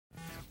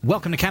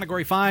Welcome to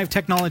Category 5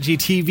 Technology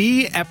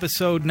TV,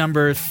 episode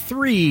number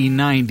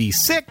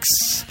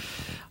 396.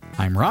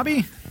 I'm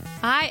Robbie.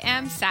 I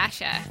am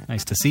Sasha.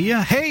 Nice to see you.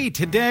 Hey,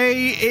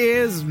 today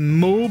is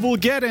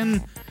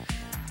Mobilegeddon.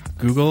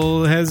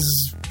 Google has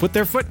put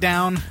their foot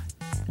down.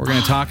 We're going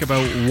to talk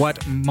about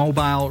what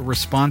mobile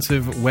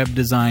responsive web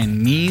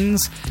design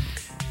means,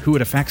 who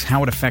it affects,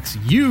 how it affects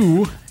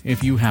you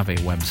if you have a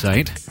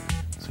website.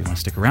 So you want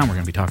to stick around, we're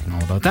going to be talking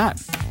all about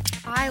that.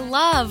 I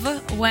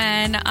love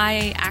when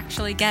I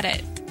actually get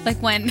it. Like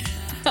when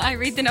I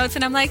read the notes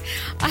and I'm like,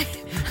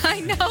 I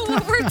know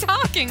what we're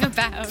talking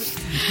about.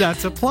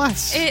 That's a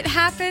plus. It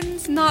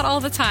happens not all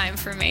the time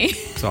for me.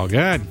 It's all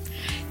good.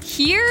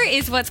 Here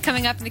is what's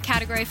coming up in the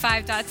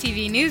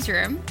Category5.tv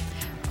newsroom.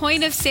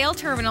 Point-of-sale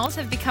terminals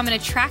have become an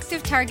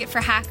attractive target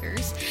for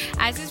hackers,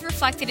 as is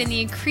reflected in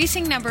the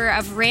increasing number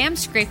of RAM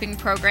scraping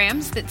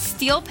programs that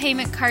steal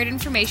payment card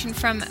information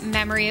from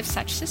memory of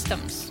such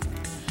systems.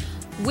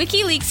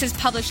 WikiLeaks has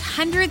published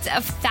hundreds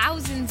of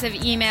thousands of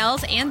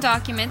emails and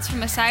documents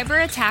from a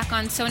cyber attack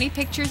on Sony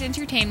Pictures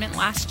Entertainment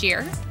last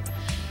year.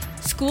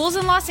 Schools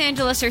in Los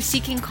Angeles are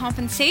seeking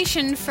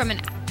compensation from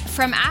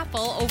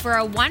Apple over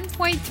a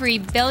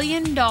 $1.3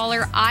 billion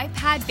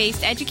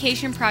iPad-based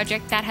education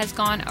project that has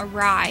gone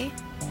awry.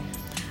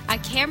 A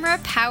camera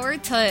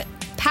powered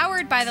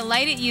by the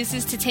light it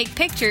uses to take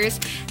pictures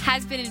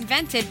has been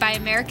invented by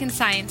American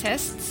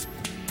scientists.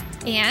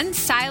 And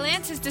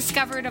Cylance has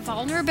discovered a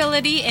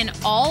vulnerability in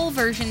all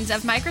versions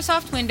of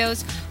Microsoft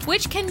Windows,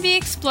 which can be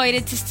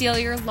exploited to steal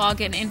your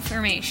login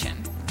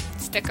information.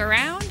 Stick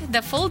around.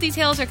 The full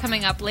details are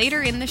coming up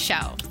later in the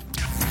show.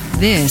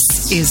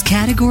 This is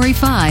Category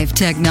 5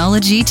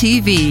 Technology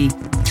TV.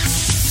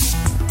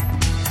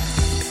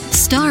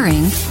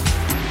 Starring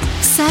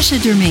Sasha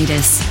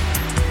Dermatis,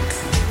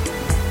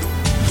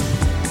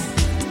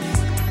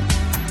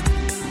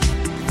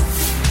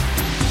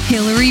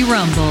 Hillary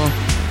Rumble,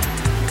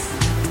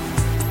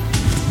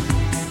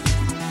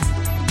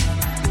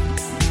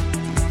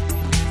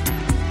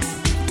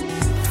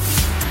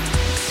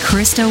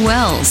 Krista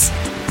Wells,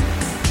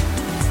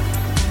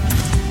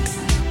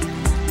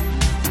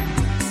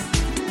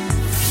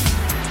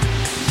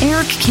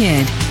 Eric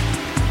Kidd,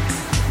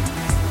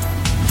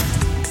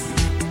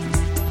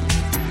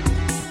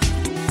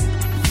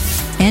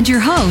 and your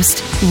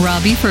host,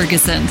 Robbie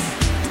Ferguson.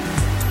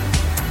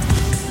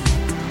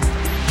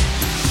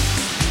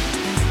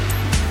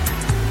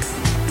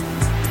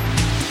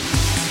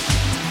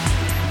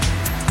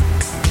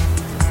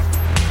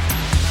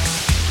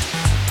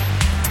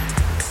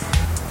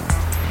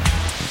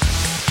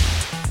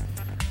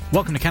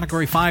 Welcome to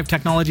Category 5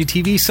 Technology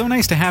TV. So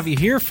nice to have you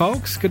here,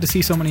 folks. Good to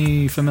see so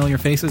many familiar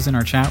faces in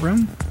our chat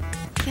room.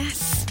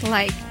 Yes,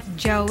 like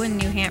Joe in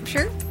New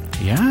Hampshire.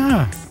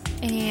 Yeah.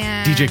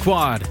 And DJ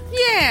Quad.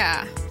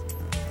 Yeah.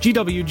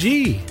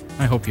 GWG.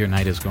 I hope your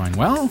night is going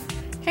well.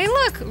 Hey,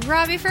 look,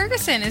 Robbie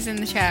Ferguson is in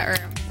the chat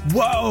room.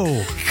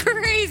 Whoa.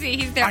 Crazy.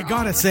 He's there. I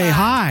gotta say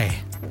hi.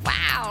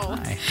 Wow.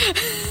 Hi.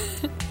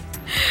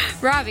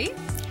 Robbie.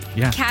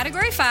 Yeah.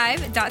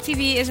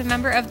 Category5.tv is a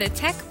member of the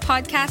Tech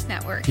Podcast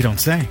Network. You don't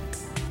say.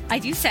 I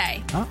do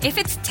say. Oh. If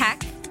it's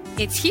tech,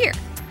 it's here.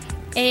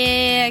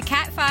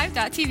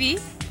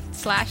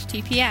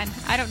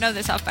 Cat5.tv/TPN. I don't know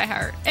this off by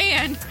heart.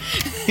 And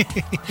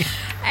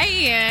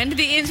and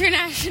the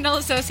International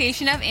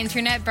Association of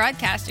Internet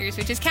Broadcasters,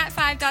 which is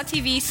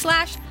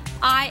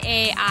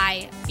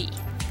cat5.tv/IAIB.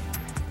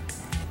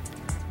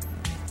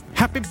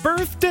 Happy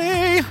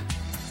birthday!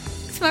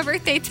 It's my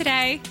birthday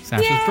today.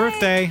 Sasha's Yay!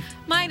 birthday.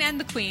 Mine and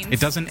the Queen's. It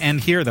doesn't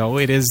end here, though.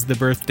 It is the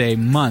birthday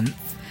month.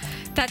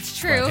 That's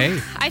true. But hey.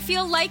 I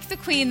feel like the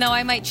Queen, though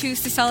I might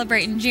choose to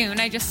celebrate in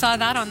June. I just saw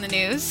that on the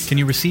news. Can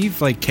you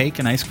receive like cake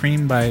and ice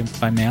cream by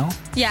mail?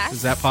 Yes.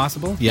 Is that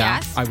possible? Yeah.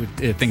 Yes. I would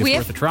think it's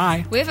worth a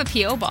try. We have a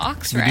P.O.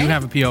 box, right? We do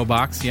have a P.O.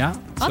 box, yeah.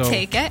 I'll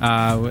take it.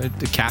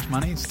 The cash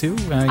monies, too.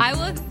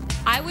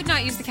 I would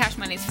not use the cash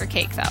monies for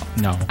cake, though.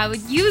 No. I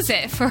would use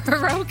it for a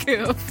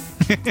Roku.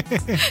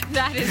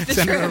 That is the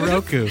Send truth. her a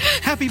Roku.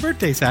 Happy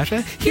birthday,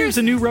 Sasha. Here's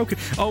a new Roku.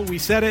 Oh, we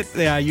said it.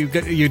 Yeah, you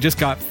just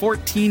got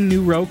 14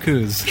 new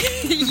Rokus.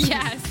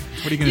 Yes.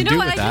 What are you going to do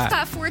with that? I just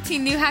got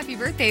 14 new happy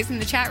birthdays in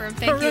the chat room.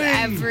 Thank Hooray. you,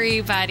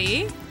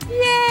 everybody.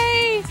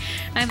 Yay!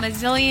 I'm a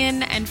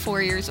zillion and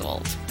 4 years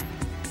old.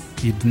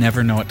 You'd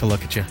never know it to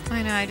look at you.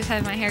 I know. I just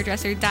had my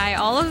hairdresser dye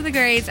all of the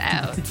grays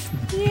out.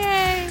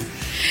 Yay!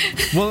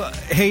 Well,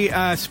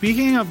 hey,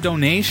 speaking of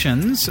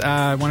donations,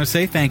 I want to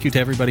say thank you to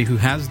everybody who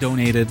has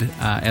donated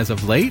as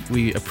of late.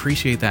 We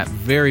appreciate that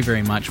very,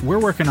 very much. We're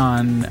working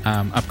on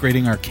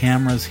upgrading our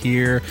cameras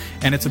here,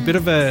 and it's a bit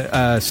of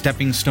a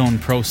stepping stone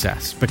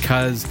process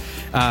because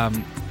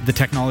the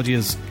technology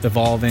is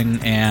evolving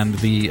and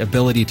the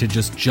ability to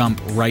just jump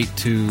right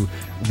to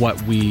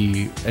what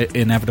we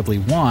inevitably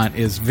want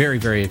is very,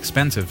 very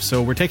expensive.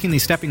 So we're taking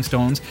these stepping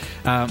stones,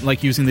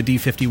 like using the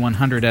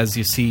D50-100 as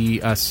you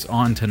see us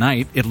on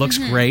tonight. It looks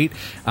great.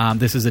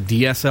 This is a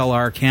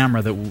DSLR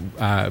camera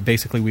that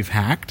basically we've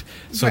hacked.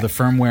 So the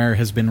firmware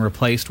has been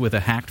replaced with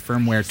a hacked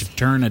firmware to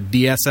turn a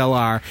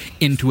DSLR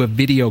into a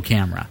video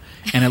camera.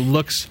 And it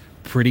looks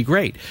pretty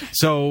great.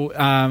 So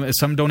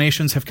some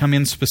donations have come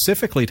in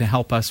specifically to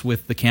help us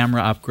with the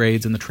camera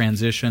upgrades and the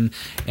transition,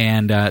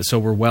 and so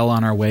we're well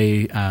on our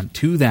way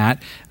to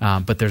that,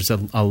 but there's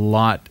a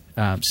lot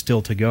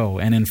still to go.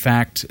 And in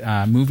fact,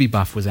 Movie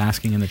Buff was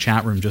asking in the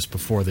chat room just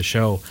before the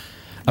show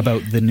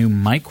about the new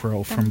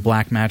Micro from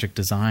Blackmagic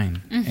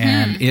Design.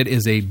 And it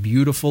is a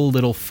beautiful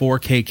little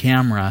 4K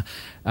camera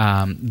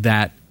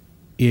that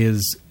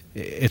is...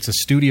 It's a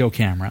studio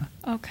camera.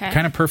 Okay.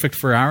 Kind of perfect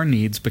for our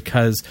needs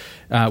because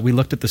we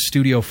looked at the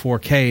Studio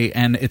 4K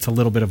and it's a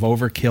little bit of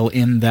overkill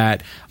in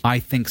that I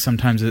think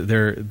sometimes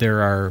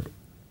there are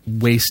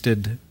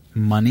wasted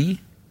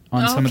money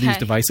on some of these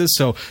devices.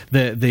 So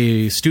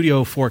the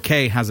Studio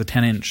 4K has a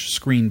 10-inch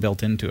screen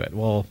built into it.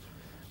 Well,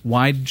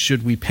 why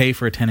should we pay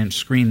for a 10-inch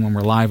screen when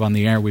we're live on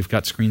the air? We've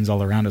got screens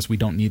all around us. We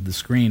don't need the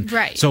screen.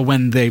 Right. So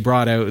when they're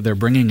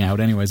bringing out,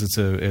 anyways,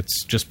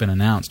 it's just been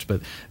announced,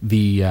 but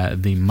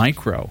the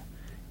Micro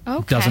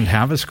doesn't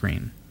have a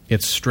screen.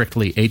 It's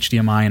strictly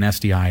HDMI and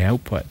SDI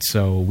output,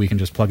 so we can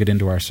just plug it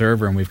into our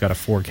server and we've got a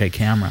 4K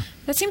camera.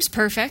 That seems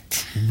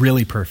perfect.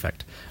 Really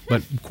perfect,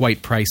 but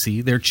quite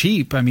pricey. They're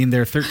cheap. I mean,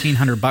 they're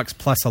 $1,300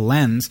 plus a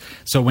lens.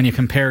 So when you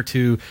compare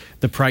to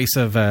the price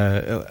of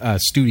a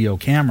studio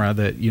camera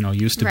that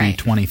used to be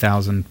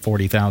 $20,000,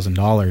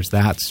 $40,000,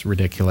 that's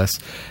ridiculous.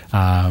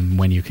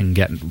 When you can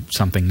get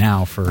something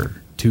now for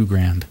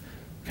 $2,000.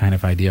 Kind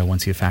of idea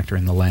once you factor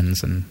in the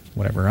lens and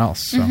whatever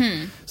else. So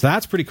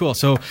that's pretty cool.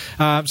 So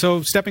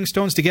stepping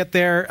stones to get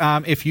there.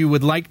 If you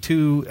would like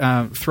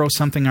to throw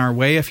something our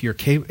way, if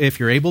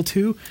you're able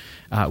to,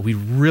 we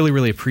really,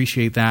 really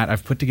appreciate that.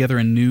 I've put together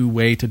a new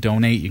way to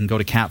donate. You can go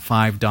to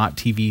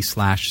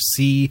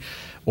cat5.tv/C,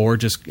 or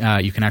just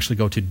you can actually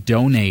go to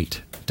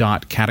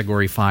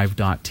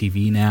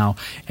donate.category5.tv now,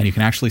 and you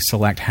can actually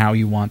select how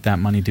you want that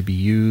money to be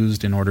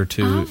used in order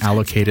to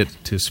allocate it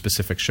to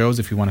specific shows.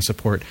 If you want to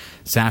support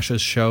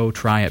Sasha's show,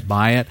 Try It,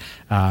 Buy It.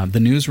 The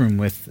Newsroom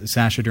with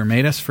Sasha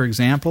Dermatis, for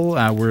example,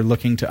 we're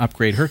looking to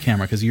upgrade her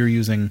camera because you're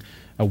using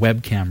a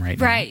webcam right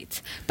now.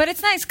 Right. But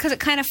it's nice because it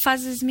kind of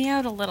fuzzes me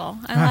out a little.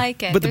 I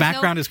like it. But the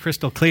background is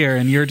crystal clear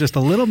and you're just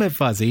a little bit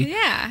fuzzy.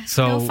 Yeah.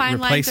 So no fine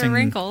lines or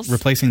wrinkles.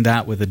 Replacing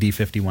that with a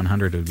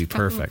D50-100 would be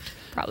perfect.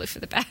 Probably for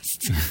the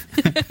best.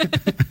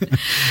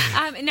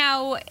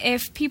 Now,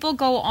 if people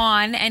go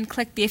on and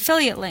click the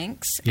affiliate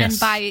links and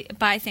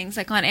buy things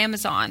like on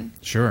Amazon,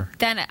 sure,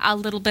 then a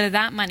little bit of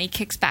that money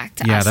kicks back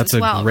to us. Yeah, that's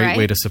as well, a great right?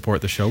 way to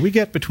support the show. We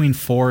get between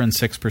 4 and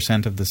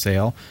 6% of the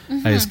sale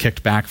is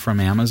kicked back from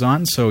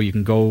Amazon, so you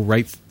can go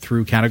right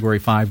through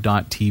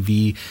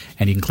category5.tv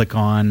and you can click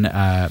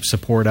on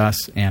support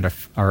us and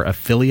our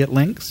affiliate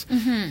links.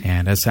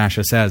 And as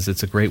Sasha says,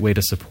 it's a great way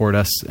to support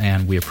us,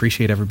 and we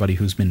appreciate everybody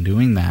who's been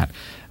doing that.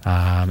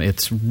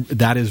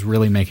 That is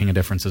really making a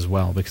difference as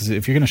well, because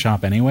if you're going to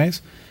shop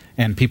anyways,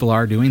 and people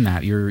are doing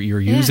that, you're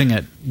using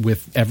it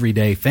with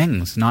everyday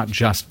things, not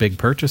just big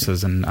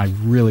purchases, and I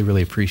really,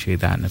 really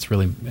appreciate that, and it's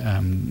really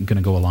going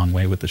to go a long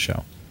way with the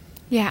show.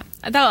 Yeah,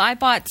 though I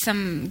bought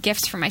some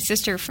gifts for my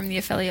sister from the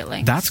affiliate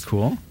links. That's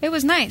cool. It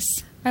was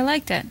nice. I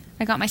liked it.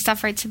 I got my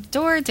stuff right to the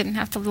door. Didn't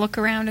have to look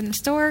around in the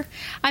store.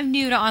 I'm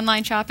new to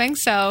online shopping,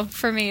 so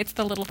for me, it's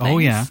the little things. Oh,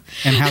 yeah.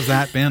 And how's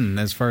that been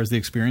as far as the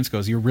experience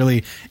goes? You're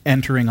really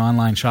entering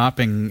online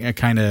shopping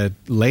kind of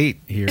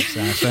late here,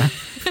 Sasha.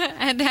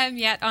 And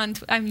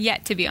I'm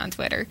yet to be on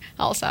Twitter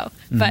also.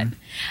 But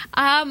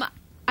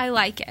I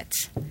like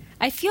it.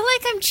 I feel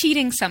like I'm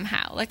cheating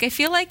somehow. Like, I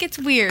feel like it's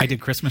weird. I did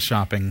Christmas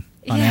shopping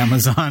on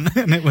Amazon,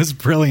 and it was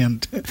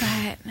brilliant. But,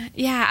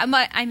 yeah,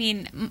 I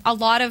mean, a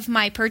lot of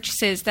my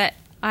purchases that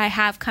I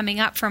have coming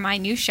up for my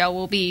new show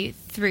will be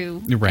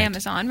through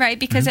Amazon, right?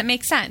 Because it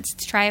makes sense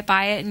to try it,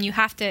 buy it, and you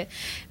have to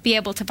be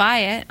able to buy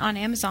it on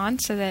Amazon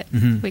so that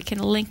we can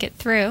link it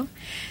through.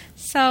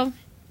 So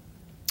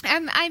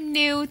I'm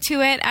new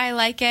to it. I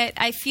like it.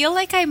 I feel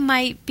like I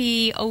might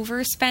be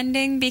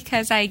overspending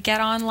because I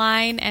get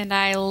online and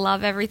I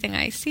love everything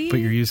I see. But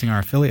you're using our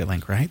affiliate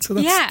link, right? So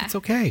that's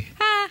okay.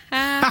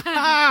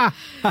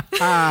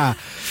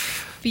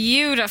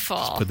 Beautiful.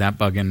 Just put that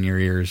bug in your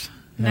ears.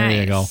 There Nice.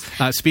 you go.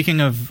 Speaking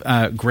of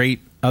great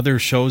other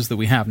shows that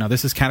we have. Now,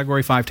 this is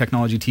Category 5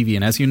 Technology TV,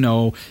 and as you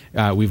know,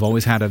 we've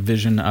always had a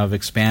vision of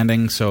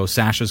expanding, so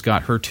Sasha's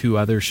got her 2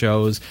 other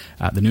shows,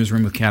 the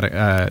Newsroom with the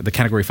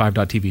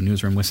Category5.tv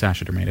Newsroom with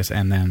Sasha Dermatis,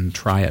 and then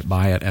Try It,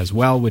 Buy It as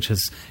well, which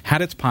has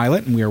had its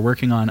pilot, and we are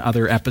working on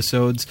other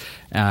episodes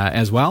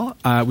as well.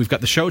 We've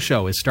got the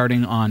show is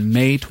starting on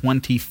May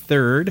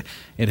 23rd.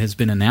 It has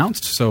been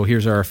announced, so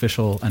here's our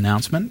official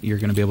announcement. You're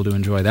going to be able to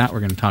enjoy that. We're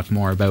going to talk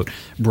more about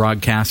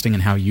broadcasting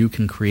and how you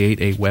can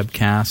create a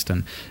webcast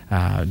and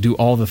do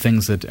all the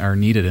things that are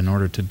needed in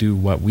order to do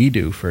what we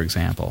do, for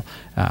example.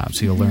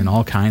 So you'll learn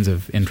all kinds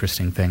of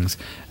interesting things.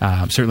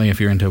 Certainly if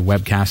you're into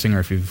webcasting or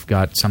if you've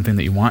got something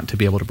that you want to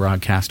be able to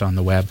broadcast on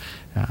the web,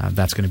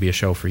 that's going to be a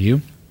show for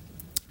you.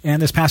 And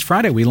this past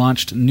Friday, we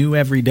launched New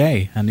Every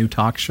Day, a new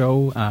talk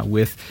show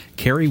with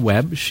Carrie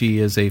Webb. She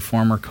is a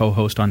former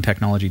co-host on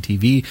Technology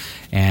TV,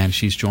 and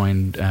she's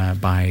joined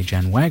by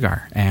Jen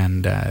Wagar.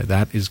 And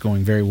that is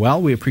going very well.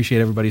 We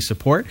appreciate everybody's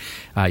support.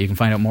 You can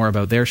find out more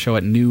about their show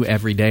at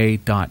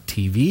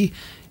neweveryday.tv,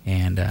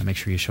 and make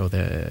sure you show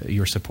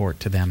your support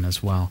to them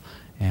as well.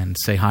 And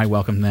say hi,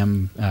 welcome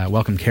them,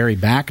 welcome Carrie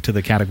back to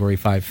the Category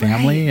 5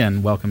 family,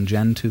 and welcome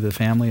Jen to the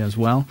family as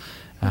well.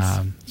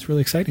 It's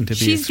really exciting to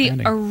be expanding.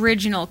 She's the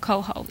original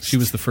co-host. She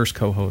was the first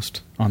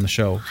co-host on the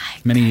show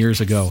many years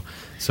ago.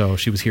 So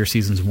she was here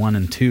seasons 1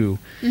 and 2,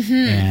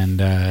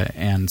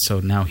 and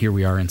so now here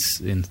we are in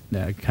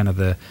kind of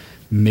the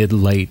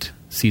mid-late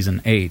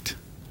season 8.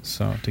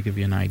 So to give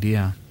you an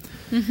idea.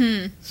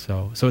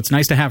 So it's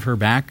nice to have her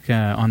back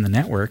on the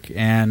network,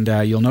 and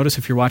you'll notice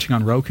if you're watching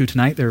on Roku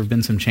tonight, there have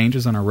been some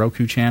changes on our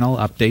Roku channel,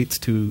 updates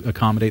to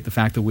accommodate the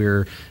fact that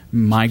we're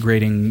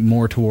migrating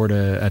more toward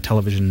a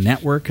television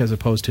network as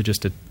opposed to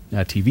just a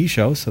TV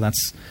show, so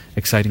that's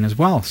exciting as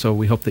well. So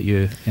we hope that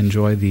you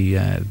enjoy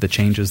the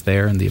changes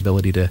there and the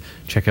ability to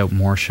check out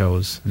more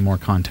shows and more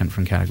content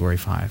from Category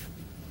 5.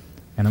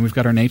 And then we've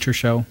got our nature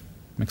show.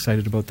 I'm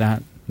excited about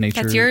that.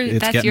 Nature,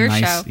 that's your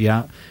nice. show.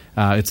 Yeah.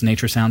 It's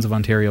Nature Sounds of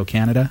Ontario,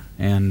 Canada,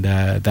 and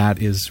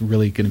that is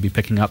really going to be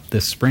picking up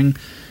this spring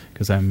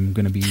because I'm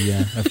going to be.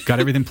 I've got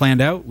everything planned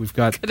out. We've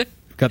got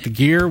the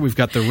gear, we've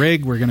got the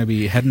rig. We're going to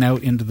be heading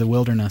out into the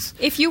wilderness.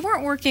 If you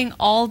weren't working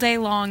all day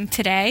long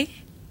today,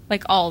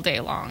 like all day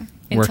long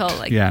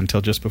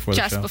until just before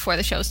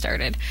the show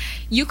started,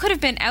 you could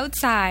have been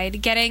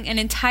outside getting an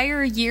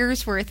entire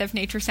year's worth of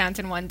nature sounds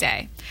in one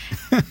day.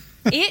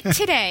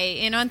 Today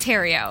in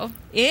Ontario,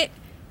 it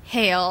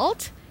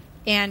hailed.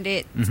 And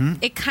it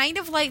kind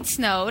of light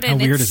snowed,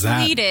 and it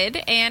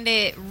sleeted, and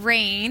it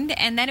rained,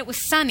 and then it was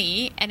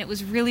sunny, and it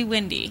was really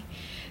windy.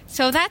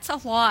 So that's a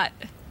lot.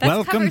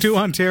 Welcome to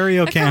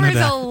Ontario, Canada.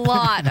 That covers a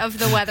lot of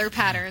the weather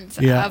patterns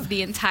of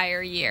the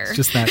entire year. It's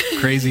just that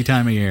crazy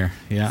time of year.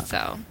 Yeah.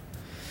 So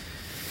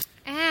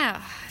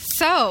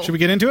should we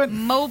get into it?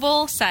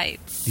 Mobile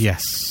sites.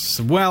 Yes.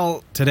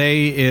 Well,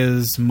 today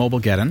is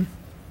Mobilegeddon,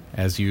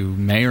 as you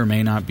may or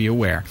may not be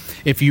aware.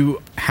 If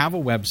you have a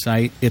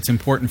website, it's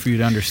important for you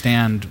to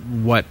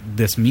understand what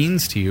this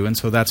means to you, and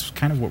so that's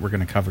kind of what we're going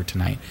to cover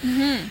tonight.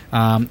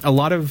 A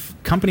lot of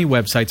company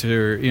websites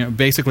are,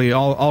 basically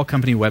all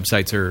company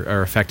websites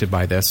are affected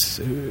by this.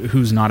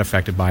 Who's not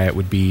affected by it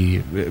would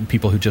be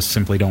people who just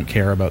simply don't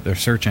care about their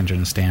search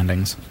engine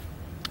standings.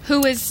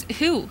 Who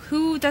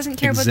doesn't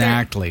care about their...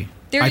 Exactly.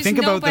 I think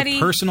about the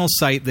personal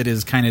site that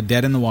is kind of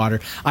dead in the water.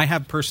 I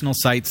have personal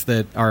sites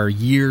that are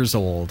years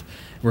old.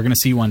 We're going to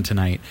see one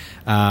tonight.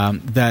 I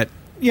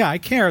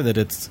care that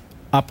it's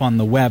up on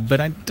the web, but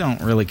I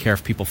don't really care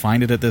if people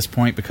find it at this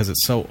point because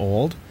it's so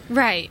old.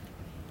 Right.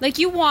 Like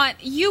you want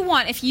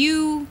if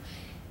you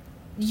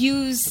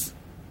use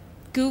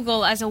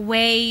Google as a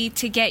way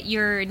to get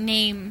your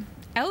name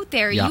out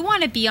there, you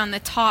want to be on the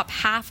top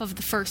half of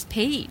the first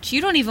page.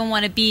 You don't even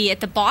want to be at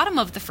the bottom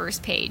of the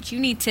first page. You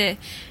need to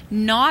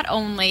not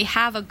only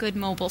have a good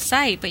mobile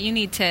site, but you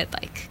need to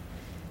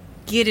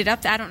get it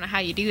up. I don't know how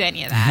you do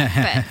any of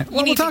that, but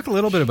we'll talk a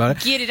little bit about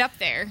it. Get it up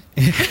there.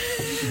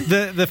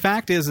 The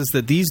fact is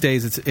that these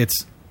days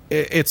it's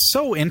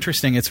so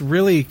interesting. It's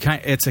really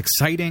it's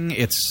exciting.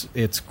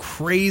 It's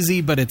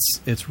crazy, but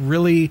it's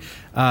really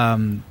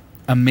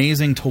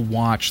amazing to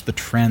watch the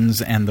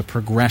trends and the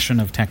progression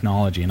of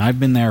technology. And I've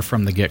been there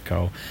from the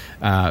get-go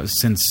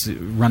since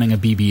running a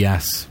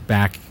BBS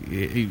back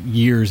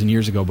years and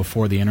years ago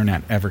before the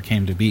internet ever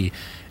came to be.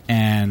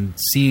 And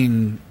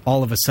seeing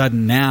all of a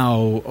sudden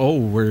now,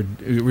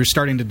 we're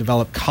starting to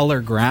develop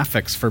color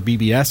graphics for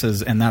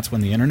BBSs, and that's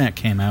when the internet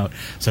came out.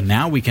 So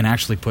now we can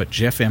actually put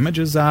GIF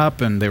images up,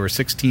 and there were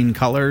 16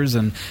 colors,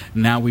 and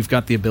now we've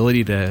got the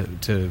ability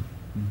to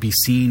be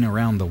seen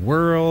around the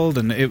world,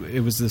 and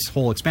it was this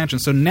whole expansion.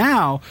 So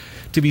now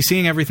to be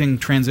seeing everything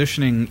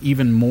transitioning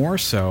even more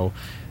so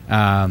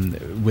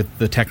with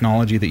the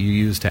technology that you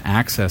use to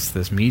access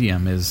this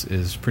medium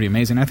is pretty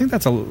amazing. I think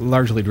that's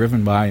largely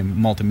driven by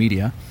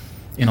multimedia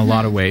in a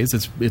lot of ways.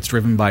 It's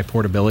driven by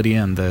portability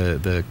and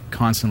the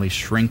constantly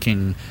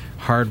shrinking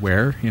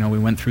hardware. We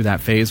went through that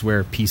phase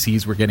where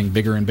PCs were getting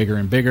bigger and bigger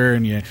and bigger,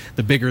 and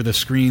the bigger the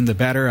screen, the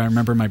better. I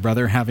remember my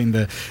brother having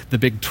the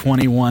big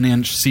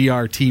 21-inch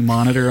CRT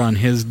monitor on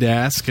his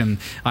desk, and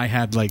I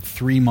had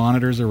 3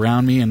 monitors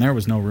around me, and there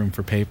was no room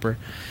for paper.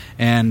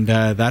 And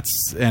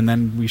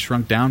then we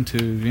shrunk down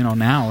to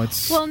now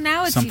it's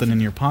something in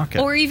your pocket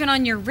or even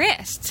on your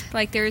wrist.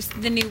 Like there's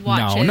the new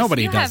watches. No,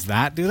 nobody does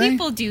that, do they?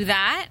 People do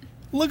that.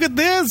 Look at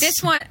this.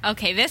 This one.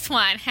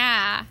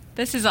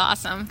 This is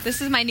awesome.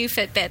 This is my new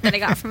Fitbit that I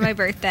got for my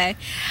birthday.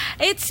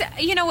 It's,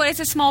 it's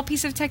a small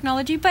piece of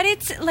technology, but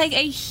it's like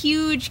a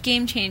huge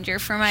game changer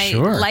for my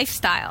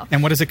lifestyle.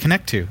 And what does it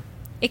connect to?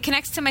 It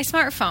connects to my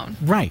smartphone.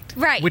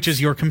 Right. Which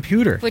is your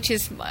computer. Which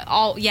is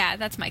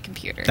that's my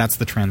computer. That's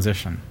the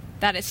transition.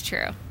 That is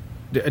true.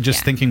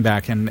 Just thinking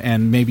back,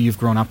 and maybe you've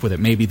grown up with it.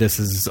 Maybe this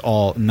is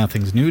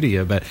nothing's new to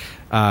you, but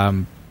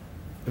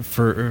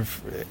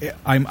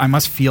I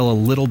must feel a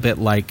little bit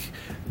like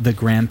the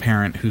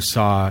grandparent who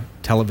saw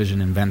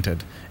television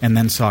invented and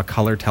then saw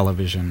color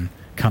television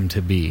come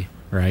to be,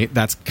 right?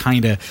 That's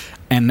kind of,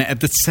 and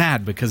it's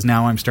sad because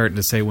now I'm starting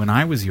to say when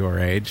I was your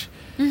age,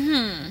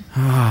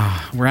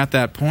 we're at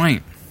that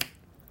point.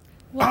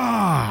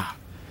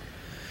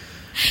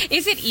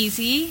 Is it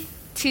easy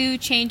to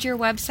change your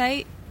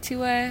website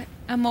to a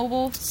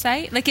mobile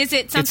site? Like, is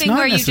it something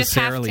where you just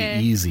have to... It's not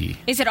necessarily easy.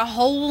 Is it a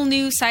whole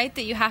new site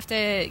that you have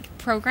to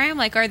program?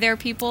 Like, are there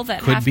people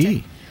that Could have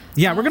be. to...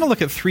 Yeah, we're going to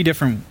look at 3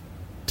 different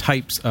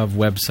types of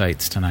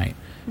websites tonight.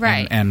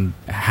 Right. And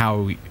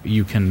how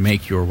you can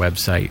make your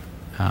website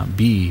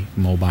be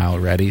mobile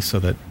ready so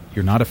that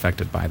you're not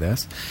affected by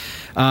this.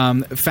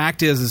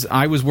 Fact is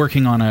I was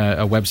working on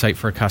a website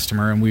for a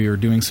customer, and we were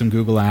doing some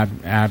Google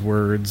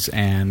AdWords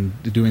and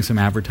doing some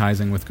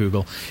advertising with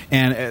Google.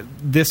 And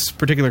this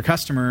particular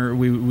customer,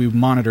 we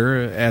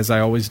monitor, as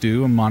I always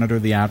do, and monitor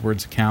the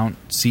AdWords account,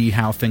 see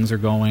how things are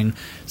going,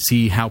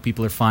 see how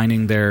people are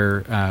finding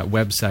their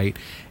website.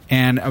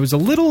 And I was a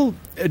little,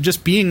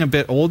 just being a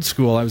bit old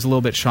school, I was a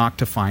little bit shocked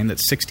to find that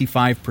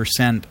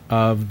 65%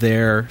 of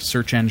their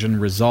search engine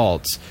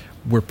results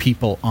were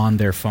people on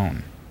their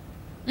phone.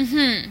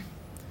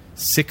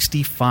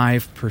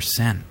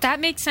 65%. That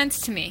makes sense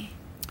to me.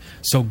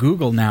 So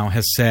Google now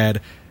has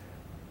said,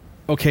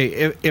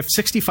 okay, if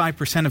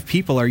 65% of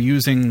people are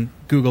using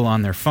Google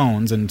on their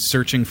phones and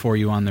searching for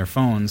you on their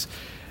phones,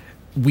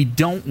 we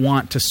don't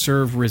want to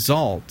serve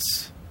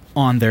results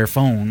on their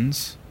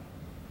phones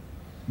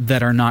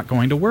that are not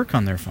going to work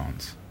on their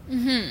phones.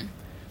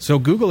 So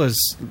Google has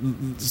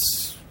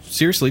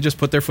seriously just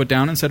put their foot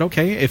down and said,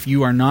 okay, if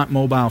you are not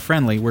mobile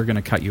friendly, we're going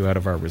to cut you out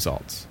of our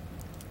results.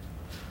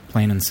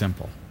 Plain and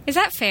simple. Is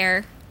that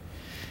fair?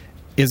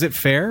 Is it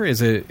fair?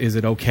 Is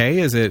it okay?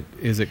 Is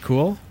it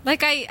cool?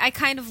 Like, I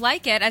kind of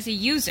like it as a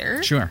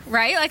user. Sure.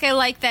 Right? Like, I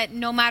like that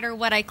no matter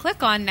what I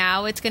click on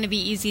now, it's going to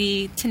be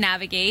easy to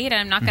navigate. And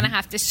I'm not going to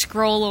have to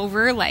scroll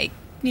over, like,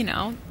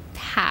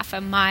 half a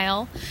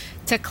mile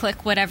to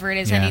click whatever it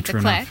is I need to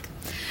click.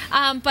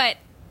 But,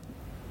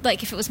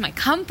 like, if it was my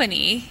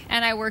company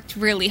and I worked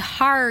really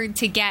hard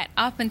to get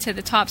up into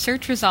the top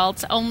search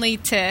results only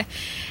to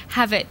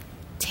have it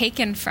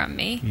taken from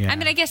me. I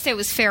mean, I guess it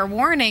was fair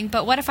warning,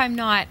 but what if I'm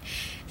not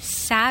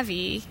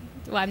savvy?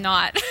 Well, I'm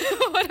not.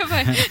 What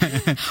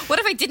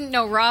if I didn't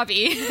know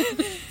Robbie?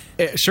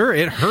 Sure,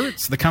 it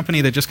hurts. The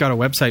company that just got a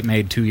website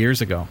made 2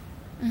 years ago,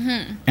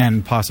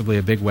 and possibly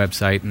a big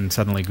website, and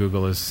suddenly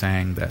Google is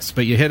saying this.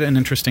 But you hit an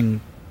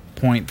interesting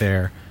point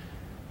there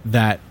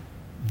that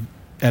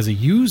as a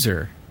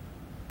user,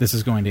 this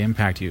is going to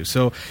impact you.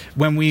 So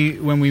when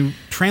we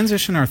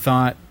transition our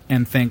thought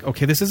and think,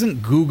 okay, this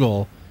isn't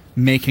Google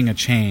making a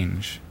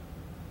change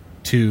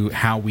to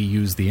how we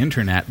use the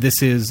internet.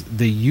 This is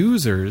the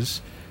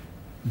users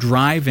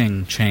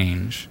driving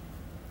change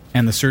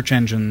and the search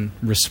engine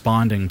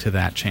responding to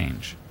that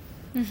change.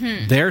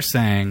 They're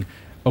saying,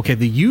 okay,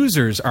 the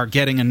users are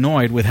getting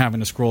annoyed with having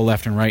to scroll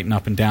left and right and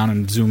up and down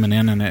and zooming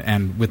in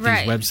and with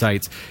these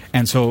websites.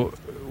 And so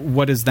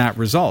what is that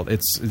result?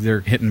 They're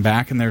hitting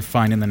back and they're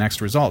finding the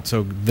next result.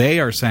 So they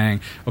are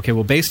saying, okay,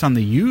 well, based on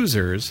the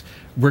users,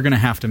 we're going to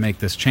have to make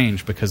this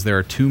change because there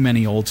are too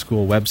many old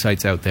school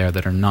websites out there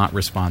that are not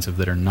responsive,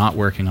 that are not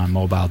working on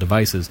mobile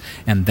devices.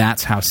 And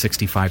that's how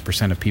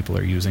 65% of people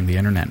are using the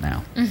internet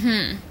now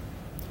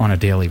on a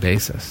daily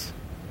basis.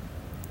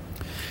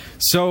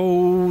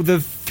 So the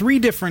 3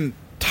 different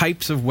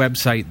types of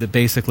website that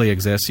basically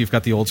exist. You've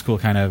got the old school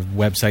kind of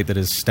website that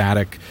is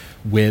static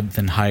width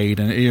and height,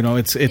 and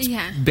it's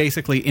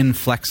basically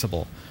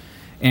inflexible.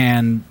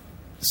 And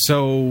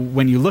so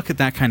when you look at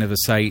that kind of a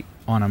site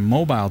on a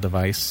mobile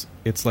device,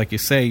 it's like you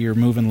say, you're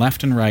moving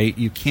left and right.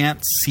 You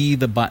can't see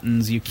the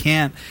buttons. You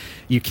can't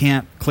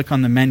click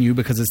on the menu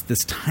because it's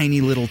this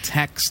tiny little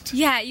text.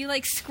 Yeah, you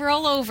like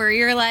scroll over.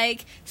 You're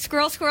like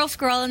scroll,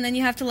 and then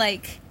you have to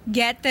like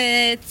get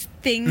the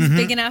things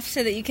big enough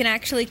so that you can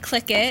actually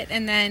click it,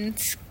 and then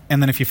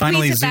if you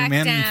finally zoom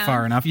in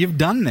far enough, you've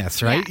done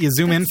this, right? You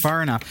zoom in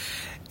far enough,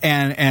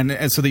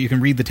 and so that you can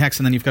read the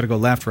text, and then you've got to go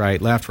left,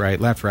 right,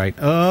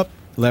 up,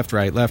 left,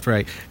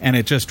 right, and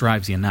it just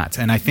drives you nuts.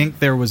 And I think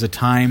there was a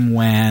time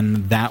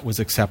when that was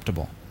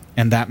acceptable,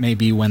 and that may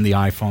be when the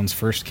iPhones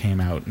first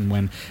came out, and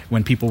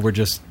when people were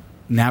just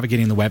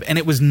navigating the web, and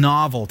it was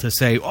novel to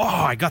say, oh,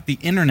 I got the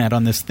internet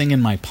on this thing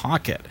in my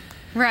pocket.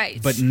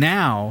 Right. But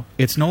now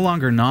it's no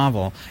longer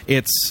novel.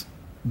 It's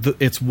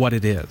what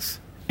it is.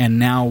 And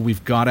now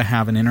we've got to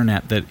have an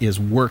internet that is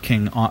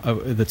working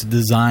that's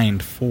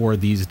designed for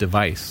these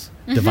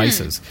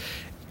devices.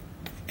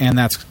 And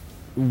that's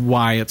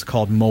why it's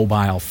called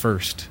mobile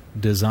first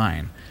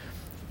design.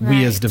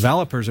 We as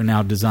developers are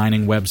now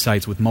designing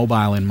websites with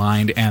mobile in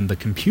mind, and the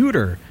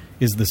computer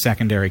is the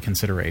secondary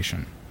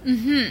consideration.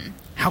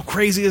 How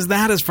crazy is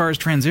that as far as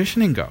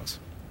transitioning goes?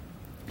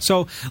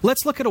 So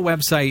let's look at a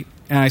website,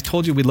 and I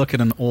told you we'd look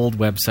at an old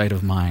website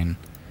of mine.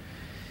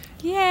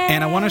 Yay.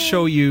 And I'm going to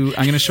show you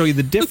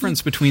the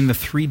difference between the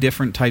three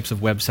different types of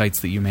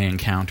websites that you may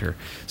encounter.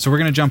 So we're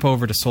going to jump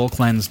over to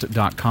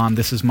soulcleansed.com.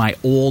 This is my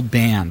old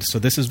band. So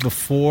this is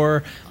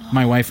before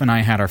my wife and I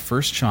had our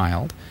first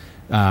child.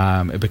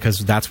 Because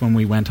that's when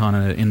we went on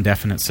an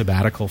indefinite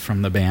sabbatical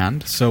from the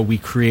band. So we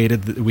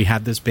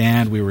had this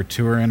band, we were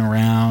touring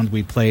around,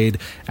 we played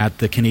at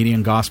the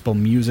Canadian Gospel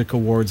Music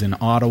Awards in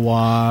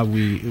Ottawa,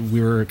 we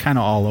were kind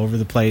of all over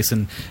the place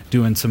and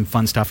doing some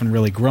fun stuff and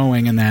really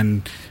growing, and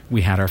then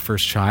we had our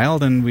first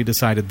child and we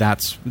decided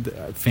that's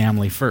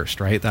family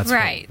first, right? That's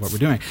right. What we're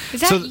doing.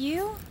 Is that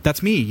you?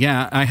 That's me,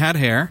 yeah. I had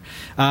hair.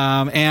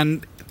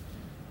 And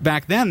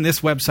back then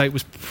this website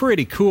was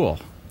pretty cool.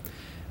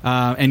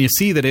 And you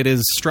see that it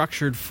is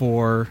structured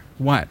for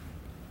what?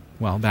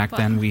 Well, back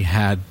then we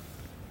had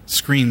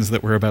screens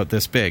that were about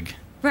this big.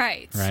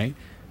 Right. Right?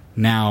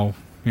 Now,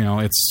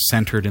 it's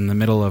centered in the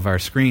middle of our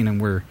screen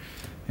and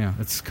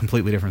it's a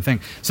completely different thing.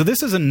 So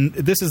this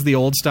is the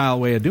old style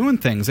way of doing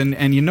things.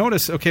 And you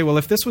notice, okay, well,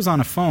 if this was on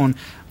a phone,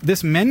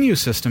 this menu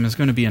system is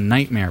going to be a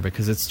nightmare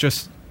because it's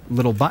just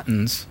little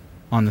buttons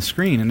on the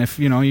screen. And if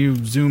you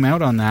zoom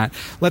out on that,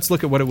 let's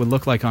look at what it would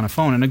look like on a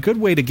phone. And a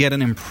good way to get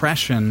an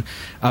impression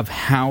of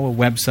how a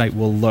website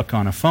will look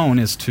on a phone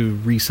is to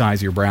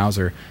resize your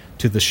browser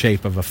to the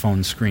shape of a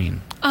phone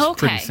screen. Oh, okay. It's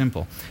pretty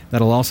simple.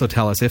 That'll also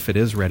tell us if it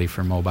is ready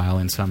for mobile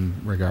in some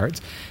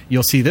regards.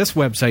 You'll see this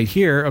website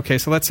here. Okay,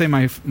 so let's say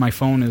my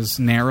phone is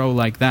narrow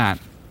like that.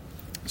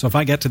 So if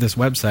I get to this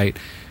website,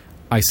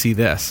 I see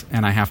this,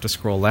 and I have to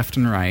scroll left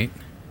and right.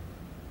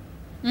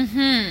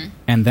 Mm-hmm.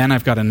 And then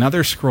I've got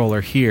another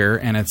scroller here,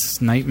 and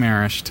it's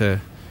nightmarish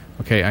to...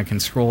 Okay, I can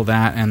scroll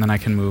that, and then I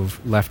can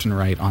move left and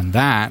right on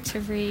that.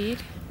 To read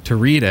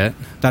it.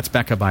 That's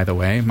Becca, by the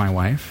way, my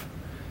wife.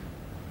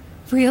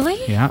 Really?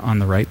 Yeah, on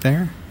the right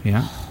there.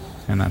 Yeah.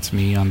 And that's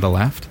me on the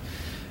left.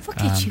 Look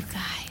at you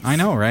guys. I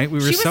know, right? We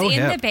were so hip. She was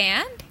in the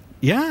band?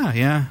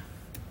 Yeah.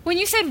 When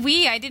you said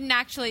we, I didn't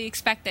actually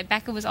expect that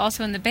Becca was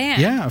also in the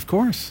band. Yeah, of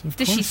course.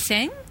 Does she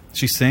sing?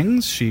 She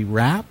sings. She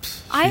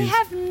raps. I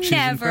have never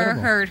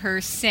incredible. Heard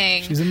her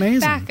sing. She's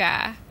amazing.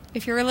 Becca,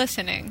 if you're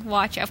listening,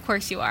 watch. Of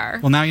course you are.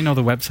 Well, now you know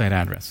the website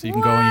address. So you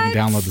can go and you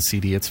can download the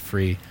CD. It's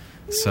free.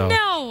 So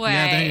no way.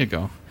 Yeah, there you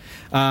go.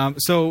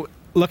 So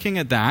looking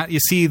at that,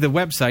 you see the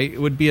website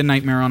would be a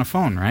nightmare on a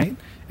phone, right?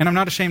 And I'm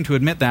not ashamed to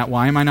admit that.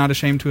 Why am I not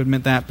ashamed to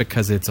admit that?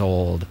 Because it's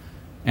old.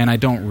 And I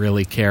don't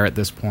really care at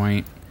this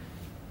point.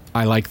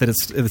 I like that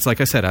it's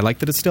like I said, I like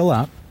that it's still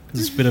up.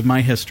 Because it's a bit of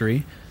my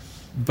history.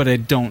 But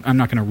I'm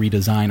not going to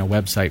redesign a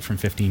website from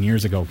 15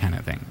 years ago kind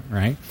of thing,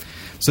 right?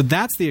 So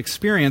that's the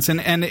experience.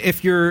 And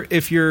if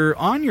you're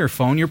on your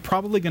phone, you're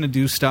probably going to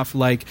do stuff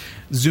like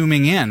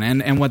zooming in.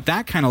 And what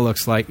that kind of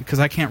looks like, because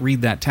I can't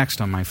read that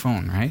text on my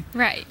phone, right?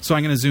 Right. So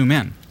I'm going to zoom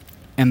in.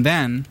 And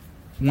then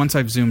once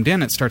I've zoomed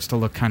in, it starts to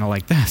look kind of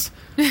like this.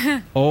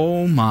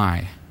 Oh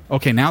my.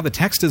 Okay, now the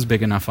text is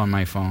big enough on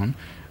my phone,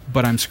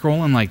 but I'm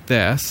scrolling like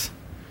this.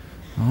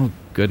 Oh,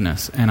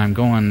 goodness. And I'm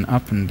going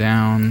up and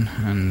down,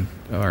 and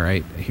all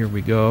right, here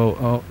we go.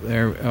 Oh,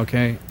 there,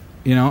 okay.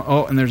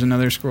 And there's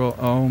another scroll.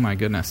 Oh, my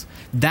goodness.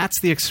 That's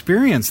the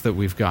experience that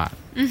we've got.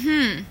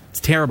 Mm-hmm.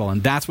 It's terrible,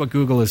 and that's what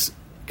Google is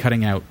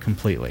cutting out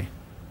completely.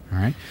 All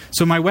right?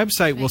 So my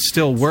website will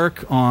still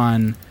work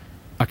on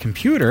a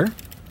computer.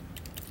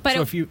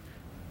 But so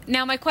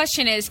now my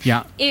question is,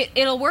 yeah.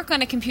 It'll work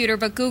on a computer,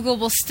 but Google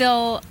will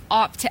still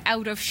opt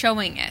out of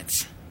showing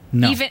it.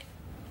 No.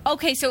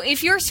 Okay, so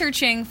if you're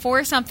searching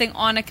for something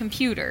on a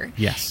computer,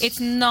 yes, it's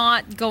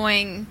not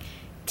going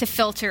to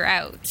filter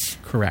out.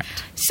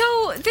 Correct.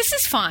 So this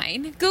is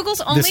fine.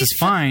 Google's only... This is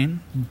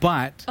fine,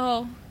 but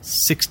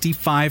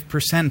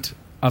 65%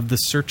 of the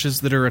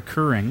searches that are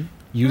occurring,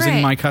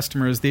 using my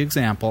customer as the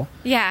example,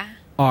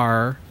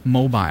 are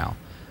mobile.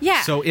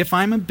 Yeah. So if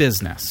I'm a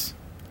business,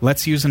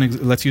 let's use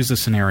a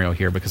scenario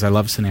here because I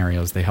love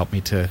scenarios. They help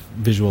me to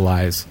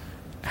visualize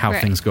how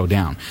things go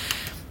down.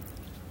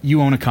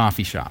 You own a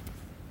coffee shop.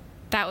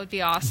 That would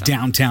be awesome.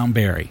 Downtown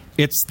Barrie.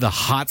 It's the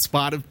hot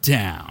spot of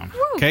town.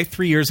 Woo. Okay,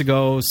 3 years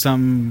ago,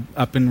 some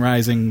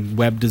up-and-rising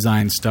web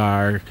design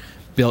star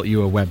built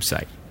you a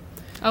website.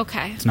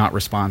 Okay. It's not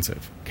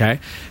responsive.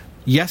 Okay?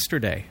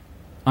 Yesterday,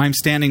 I'm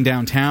standing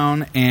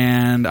downtown,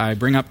 and I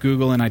bring up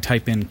Google, and I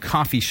type in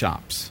coffee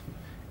shops.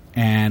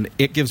 And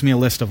it gives me a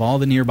list of all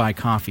the nearby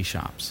coffee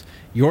shops.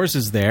 Yours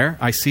is there.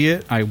 I see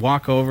it. I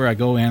walk over. I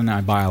go in. I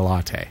buy a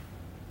latte.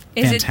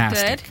 Is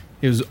Fantastic. it good?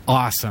 It was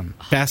awesome.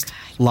 Best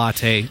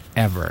latte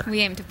ever.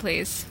 We aim to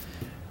please.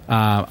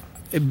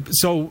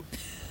 So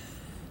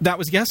that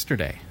was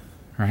yesterday,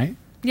 right?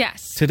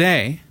 Yes.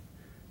 Today,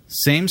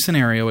 same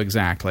scenario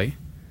exactly.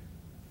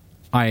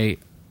 I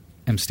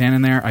am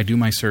standing there. I do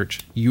my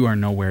search. You are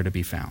nowhere to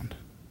be found.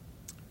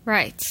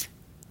 Right.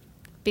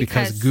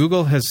 Because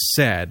Google has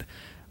said,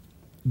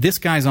 this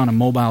guy's on a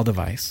mobile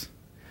device.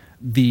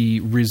 The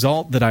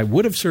result that I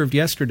would have served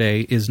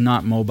yesterday is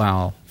not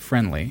mobile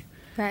friendly.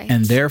 Right.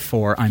 And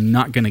therefore, I'm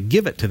not going to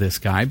give it to this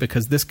guy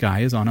because this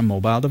guy is on a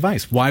mobile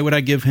device. Why would I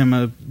give him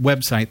a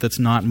website that's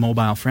not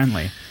mobile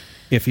friendly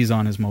if he's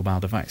on his mobile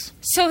device?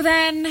 So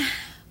then,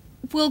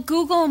 will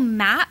Google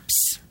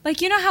Maps,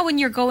 like, you know how when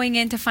you're going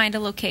in to find a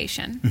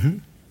location, Mm-hmm.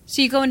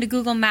 so you go into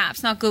Google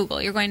Maps, not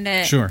Google, you're going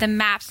to Sure. the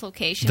Maps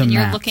location, The and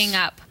you're Maps. looking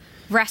up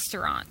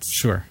restaurants.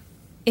 Sure.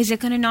 Is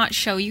it going to not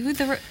show you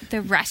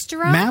the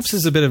restaurants? Maps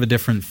is a bit of a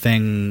different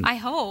thing I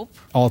hope.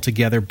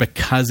 altogether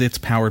because it's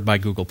powered by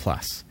Google+.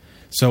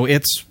 So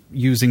it's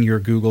using your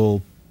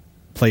Google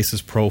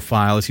Places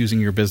profile, it's using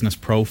your business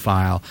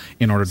profile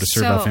in order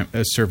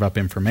to serve up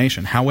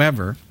information.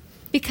 However,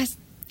 Because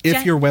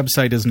if your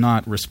website is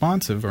not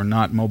responsive or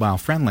not mobile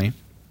friendly,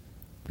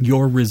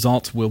 your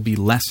results will be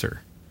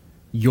lesser.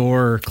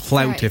 Your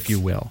clout, Right. if you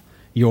will,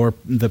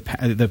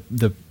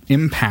 the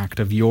impact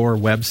of your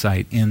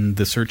website in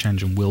the search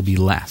engine will be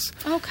less.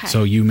 Okay.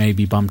 So you may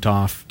be bumped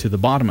off to the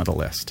bottom of the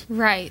list.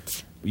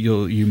 Right.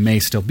 You may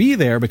still be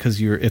there because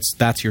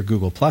that's your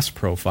Google Plus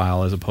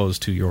profile as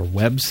opposed to your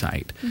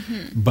website.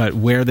 Mm-hmm. But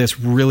where this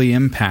really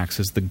impacts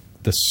is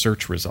the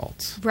search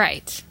results,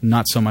 Right.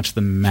 not so much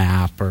the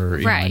map or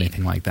Right.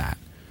 anything like that.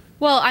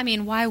 Well, I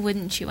mean, why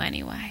wouldn't you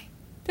anyway?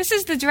 This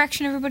is the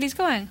direction everybody's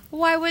going.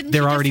 Why wouldn't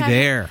They're you just already have-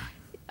 there.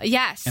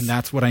 Yes. And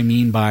that's what I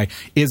mean by,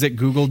 is it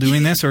Google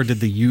doing this or did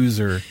the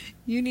user?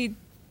 You need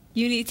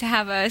to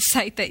have a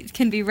site that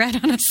can be read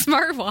on a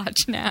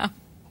smartwatch now.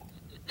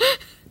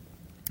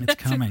 It's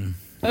coming.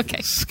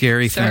 Okay.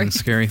 Scary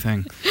Sorry.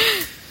 thing.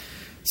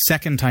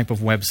 Second type of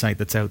website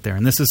that's out there,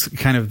 and this is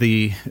kind of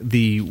the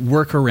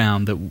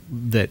workaround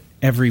that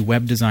every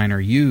web designer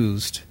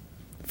used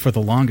for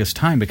the longest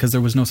time because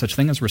there was no such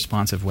thing as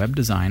responsive web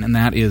design, and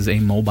that is a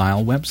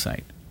mobile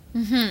website.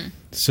 Mm-hmm.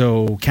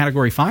 So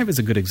Category5 is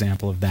a good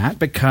example of that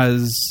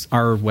because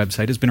our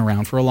website has been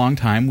around for a long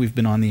time. We've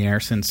been on the air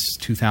since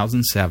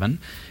 2007,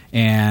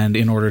 and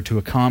in order to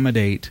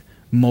accommodate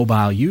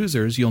mobile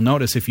users, you'll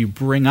notice if you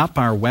bring up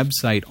our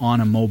website on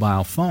a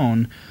mobile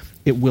phone,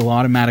 it will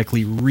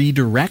automatically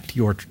redirect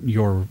your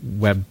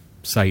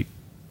website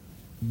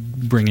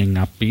bringing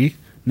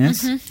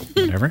up-ness,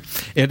 whatever.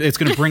 It's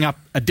going to bring up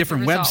a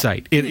different result.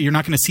 website. You're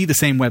not going to see the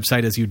same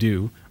website as you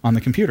do on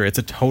the computer. It's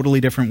a totally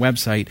different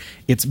website.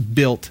 It's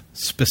built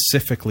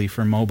specifically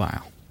for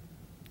mobile.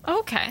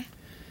 Okay.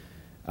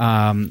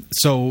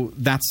 So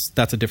that's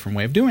a different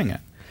way of doing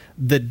it.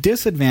 The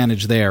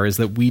disadvantage there is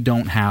that we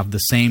don't have the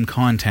same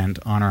content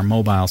on our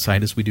mobile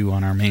site as we do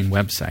on our main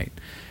website.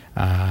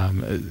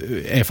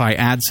 If I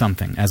add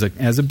something as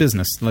a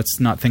business, let's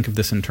not think of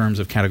this in terms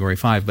of Category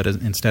 5, but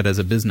instead as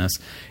a business,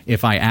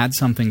 if I add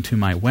something to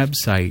my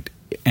website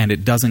and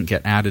it doesn't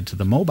get added to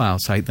the mobile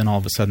site, then all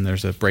of a sudden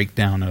there's a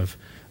breakdown of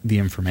the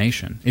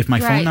information. If my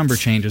phone Right. number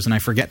changes and I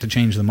forget to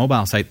change the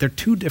mobile site, they're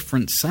two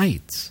different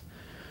sites.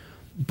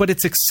 But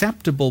it's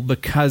acceptable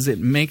because it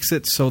makes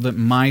it so that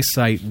my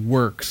site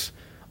works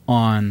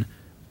on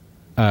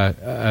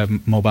a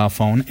mobile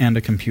phone and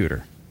a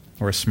computer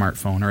or a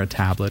smartphone or a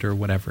tablet or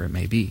whatever it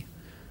may be.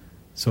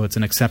 So it's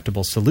an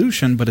acceptable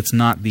solution, but it's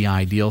not the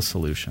ideal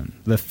solution.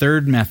 The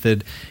third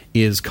method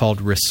is called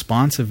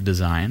responsive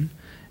design,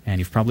 and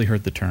you've probably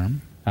heard the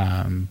term.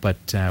 But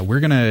we're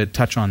going to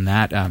touch on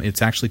that.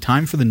 It's actually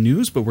time for the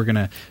news, but we're going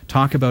to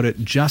talk about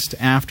it just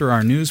after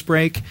our news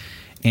break.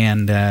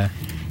 And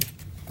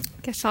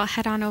Guess I'll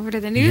head on over to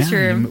the yeah,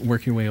 newsroom. you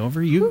work your way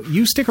over.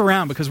 You stick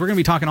around because we're going to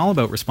be talking all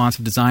about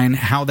responsive design,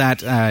 how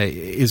that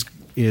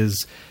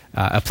is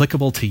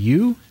applicable to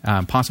you,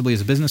 possibly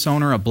as a business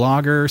owner, a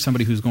blogger,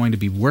 somebody who's going to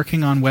be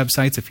working on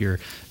websites. If you're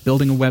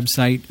building a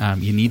website,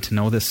 you need to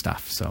know this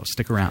stuff. So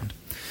stick around.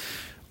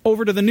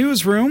 Over to the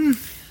newsroom.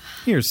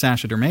 Here's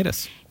Sasha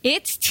Dermatis.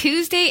 It's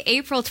Tuesday,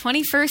 April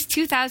 21st,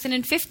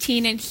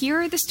 2015, and here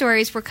are the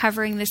stories we're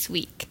covering this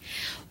week.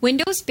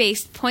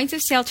 Windows-based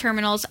point-of-sale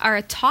terminals are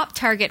a top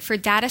target for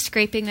data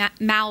scraping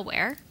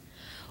malware.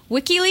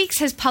 WikiLeaks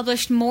has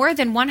published more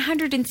than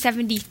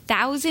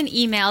 170,000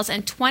 emails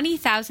and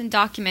 20,000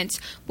 documents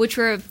which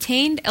were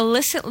obtained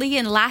illicitly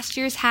in last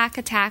year's hack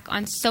attack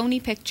on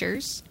Sony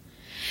Pictures.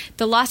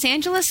 The Los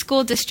Angeles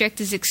School District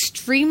is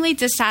extremely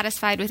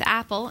dissatisfied with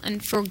Apple,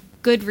 and for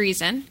good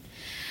reason.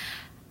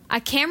 A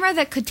camera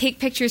that could take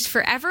pictures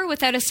forever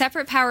without a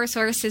separate power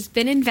source has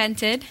been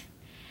invented.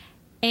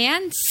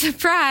 And,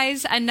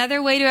 surprise,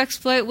 another way to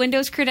exploit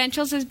Windows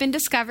credentials has been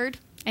discovered,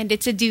 and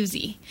it's a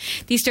doozy.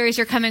 These stories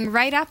are coming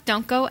right up.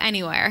 Don't go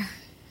anywhere.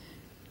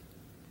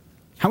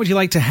 How would you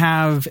like to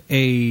have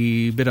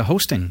a bit of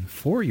hosting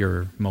for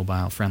your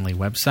mobile-friendly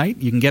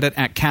website? You can get it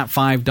at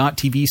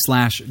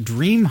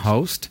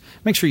cat5.tv/dreamhost.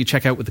 Make sure you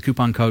check out with the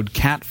coupon code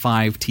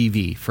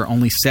CAT5TV. For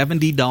only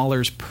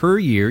 $70 per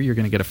year, you're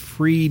going to get a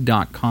free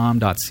 .com,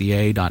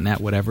 .ca, .net,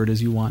 whatever it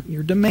is you want.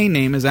 Your domain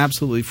name is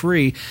absolutely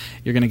free.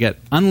 You're going to get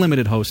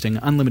unlimited hosting,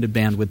 unlimited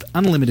bandwidth,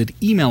 unlimited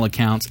email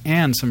accounts,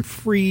 and some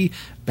free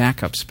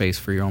backup space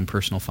for your own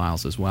personal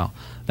files as well.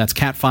 That's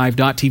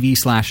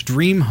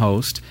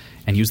cat5.tv/dreamhost.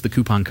 And use the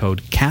coupon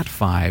code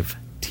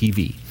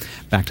CAT5TV.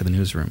 Back to the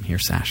newsroom.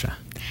 Here's Sasha.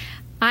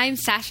 I'm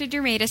Sasha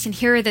Dermatis, and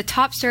here are the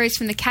top stories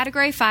from the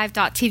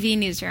Category5.tv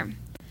newsroom.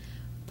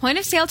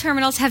 Point-of-sale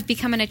terminals have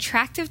become an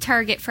attractive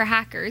target for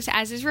hackers,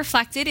 as is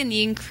reflected in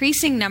the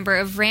increasing number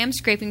of RAM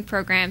scraping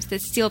programs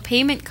that steal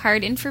payment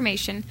card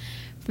information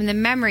from the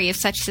memory of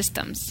such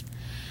systems.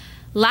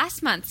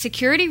 Last month,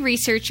 security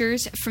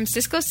researchers from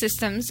Cisco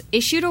Systems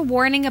issued a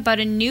warning about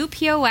a new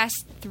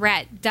POS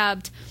threat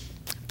dubbed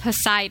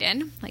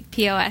Poseidon, like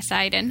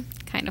P-O-S-I-D-O-N,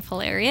 kind of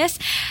hilarious.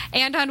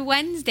 And on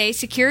Wednesday,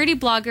 security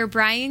blogger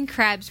Brian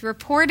Krebs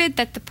reported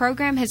that the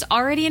program has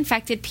already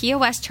infected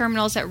POS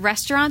terminals at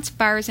restaurants,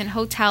 bars, and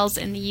hotels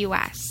in the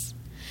U.S.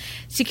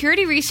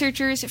 Security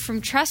researchers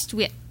from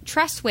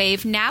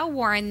TrustWave now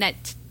warn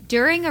that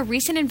during a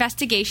recent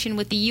investigation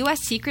with the U.S.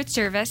 Secret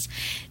Service,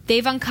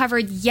 they've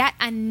uncovered yet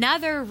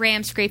another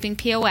RAM-scraping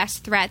POS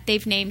threat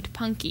they've named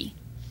Punky.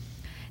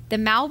 The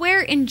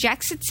malware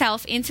injects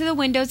itself into the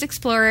Windows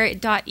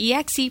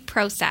Explorer.exe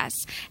process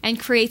and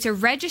creates a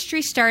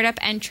registry startup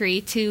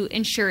entry to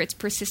ensure its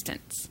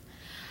persistence.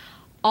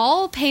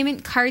 All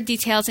payment card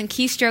details and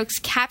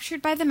keystrokes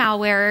captured by the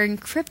malware are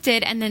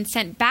encrypted and then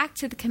sent back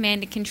to the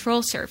command and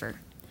control server.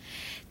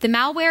 The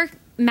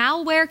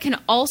malware can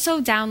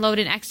also download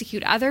and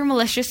execute other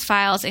malicious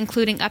files,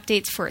 including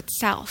updates for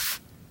itself.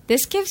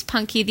 This gives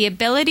Punky the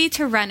ability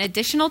to run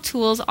additional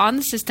tools on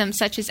the system,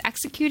 such as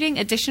executing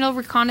additional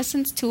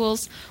reconnaissance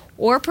tools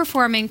or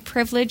performing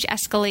privilege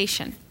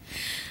escalation.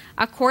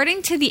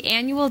 According to the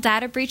annual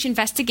Data Breach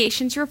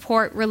Investigations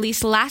report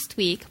released last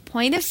week,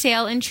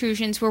 point-of-sale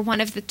intrusions were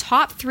one of the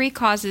top 3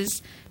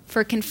 causes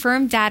for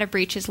confirmed data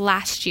breaches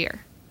last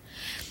year.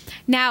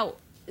 Now,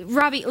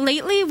 Robbie,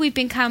 lately we've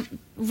become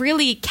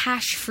really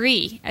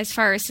cash-free as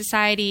far as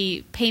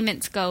society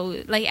payments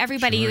go. Like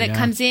everybody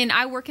comes in,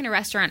 I work in a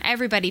restaurant,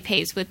 everybody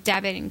pays with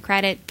debit and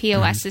credit.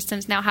 POS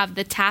systems now have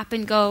the tap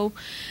and go.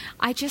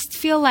 I just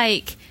feel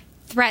like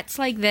threats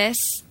like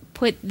this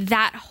put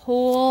that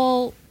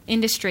whole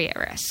industry at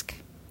risk.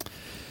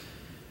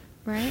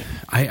 Right?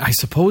 I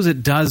suppose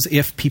it does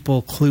if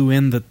people clue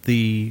in that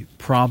the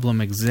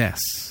problem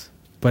exists.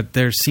 But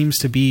there seems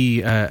to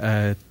be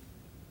a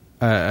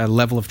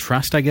level of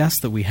trust, I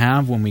guess, that we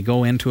have when we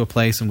go into a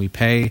place and we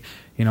pay.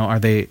 You know,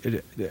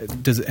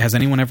 has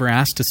anyone ever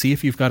asked to see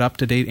if you've got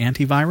up-to-date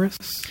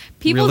antivirus?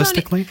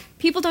 Realistically?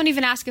 People don't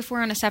even ask if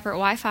we're on a separate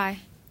Wi-Fi.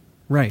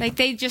 Right. Like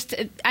they just,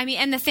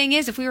 and the thing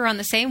is, if we were on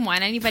the same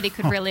one, anybody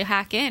could really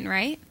hack in,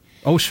 right?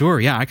 Oh, sure.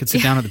 Yeah, I could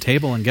sit down at the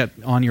table and get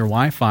on your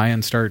Wi-Fi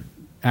and start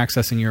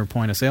accessing your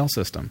point-of-sale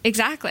system.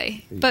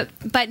 Exactly.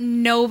 But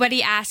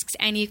nobody asks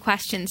any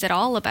questions at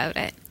all about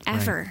it,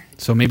 ever.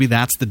 Right. So maybe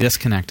that's the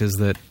disconnect, is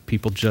that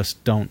people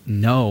just don't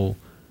know.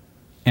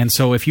 And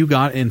so if you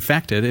got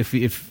infected,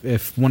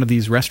 if one of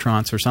these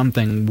restaurants or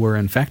something were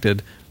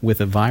infected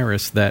with a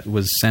virus that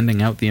was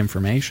sending out the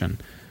information,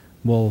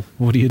 well,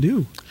 what do you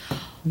do?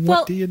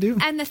 What do you do?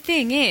 And the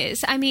thing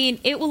is,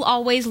 it will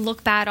always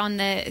look bad on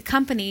the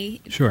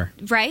company. Sure.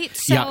 Right?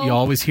 So, yeah, you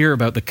always hear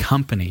about the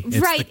company.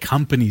 It's the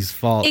company's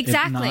fault.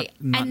 Exactly.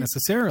 Not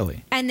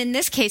necessarily. And in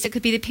this case, it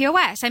could be the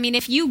POS.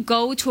 If you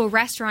go to a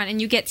restaurant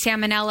and you get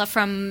salmonella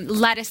from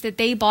lettuce that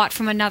they bought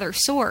from another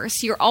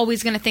source, you're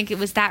always going to think it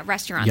was that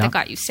restaurant that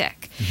got you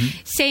sick.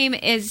 Mm-hmm. Same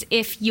as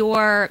if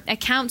your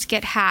accounts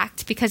get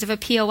hacked because of a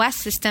POS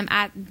system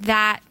at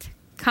that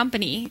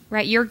company,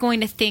 right? You're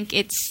going to think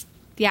it's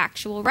the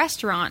actual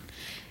restaurant,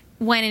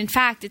 when in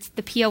fact it's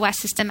the POS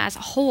system as a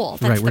whole.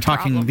 That's right. We're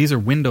talking, problem. These are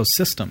Windows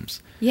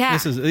systems. Yeah.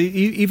 This is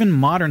even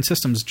modern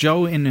systems.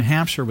 Joe in New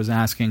Hampshire was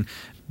asking,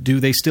 do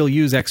they still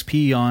use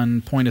XP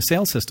on point of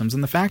sale systems?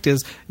 And the fact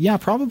is, yeah,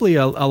 probably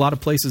a lot of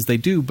places they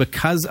do,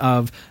 because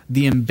of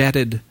the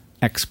embedded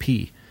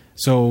XP.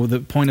 So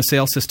the point of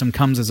sale system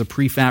comes as a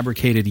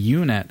prefabricated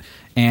unit,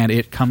 and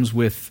it comes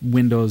with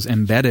Windows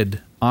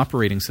embedded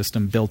operating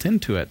system built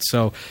into it.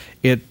 So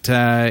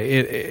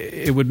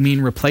it would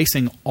mean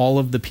replacing all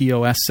of the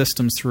POS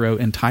systems throughout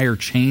entire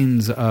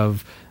chains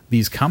of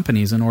these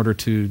companies in order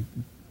to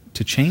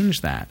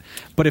change that.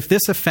 But if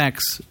this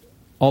affects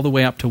all the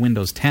way up to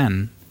Windows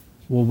 10,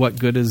 well, what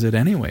good is it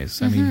anyways?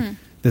 Mm-hmm.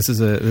 This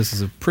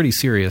is a pretty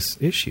serious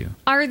issue.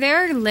 Are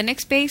there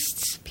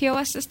Linux-based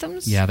POS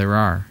systems? Yeah, there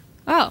are.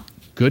 Oh.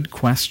 Good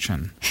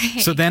question.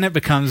 So then it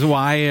becomes,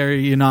 why are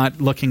you not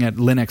looking at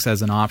Linux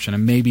as an option?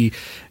 And maybe,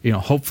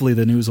 hopefully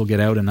the news will get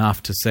out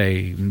enough to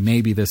say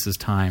maybe this is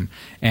time.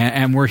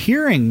 And we're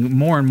hearing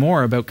more and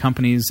more about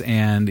companies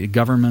and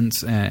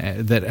governments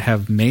that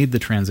have made the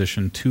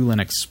transition to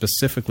Linux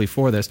specifically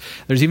for this.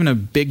 There's even a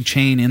big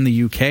chain in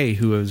the UK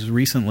who has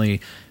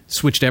recently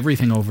switched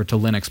everything over to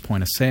Linux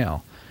point of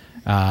sale.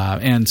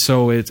 And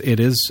so it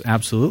is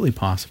absolutely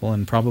possible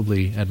and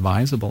probably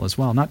advisable as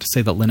well. Not to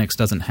say that Linux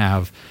doesn't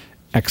have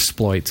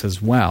exploits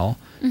as well,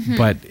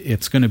 but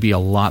it's going to be a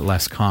lot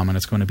less common.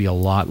 It's going to be a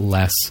lot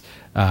less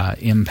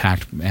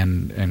impact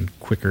and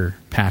quicker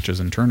patches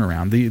and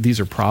turnaround. These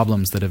are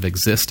problems that have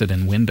existed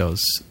in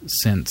Windows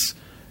since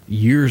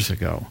years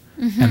ago,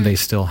 and they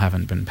still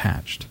haven't been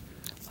patched.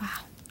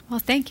 Wow. Well,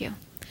 thank you.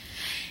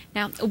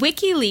 Now,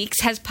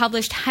 WikiLeaks has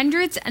published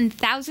hundreds and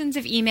thousands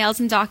of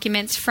emails and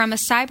documents from a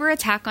cyber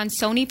attack on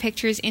Sony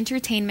Pictures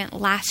Entertainment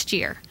last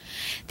year.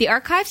 The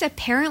archives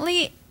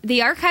apparently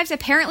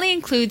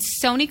include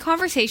Sony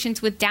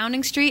conversations with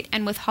Downing Street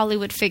and with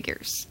Hollywood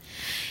figures.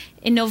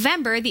 In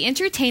November, the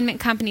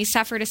entertainment company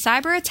suffered a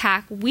cyber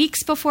attack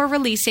weeks before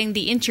releasing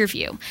The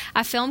Interview,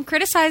 a film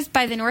criticized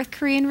by the North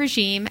Korean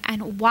regime,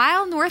 and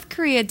while North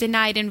Korea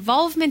denied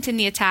involvement in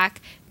the attack,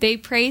 they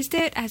praised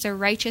it as a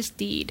righteous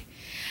deed.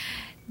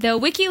 The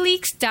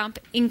WikiLeaks dump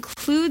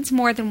includes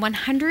more than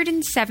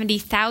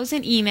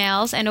 170,000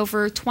 emails and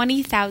over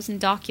 20,000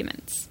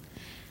 documents.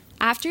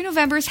 After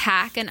November's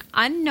hack, an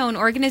unknown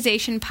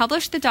organization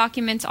published the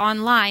documents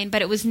online,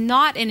 but it was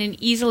not in an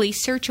easily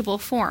searchable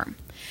form.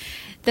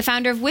 The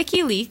founder of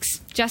WikiLeaks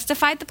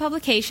justified the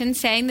publication,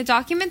 saying the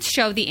documents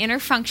show the inner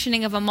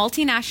functioning of a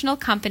multinational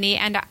company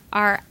and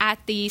are at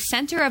the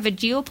center of a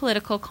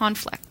geopolitical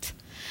conflict.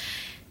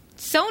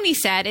 Sony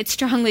said it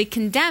strongly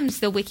condemns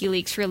the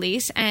WikiLeaks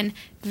release and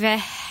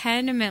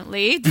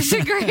vehemently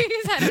disagrees.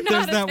 I don't know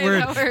how to say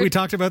that word. We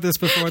talked about this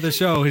before the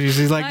show.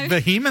 He's like,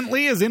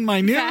 vehemently is in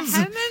my news.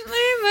 Vehemently,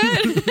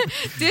 but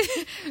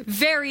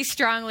very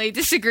strongly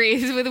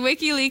disagrees with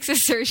WikiLeaks'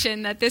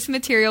 assertion that this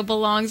material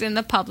belongs in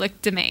the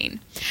public domain.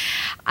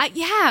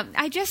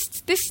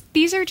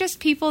 These are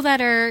just people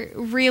that are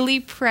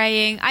really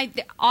praying.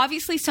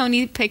 Obviously,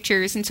 Sony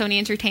Pictures and Sony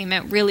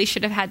Entertainment really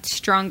should have had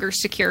stronger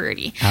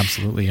security.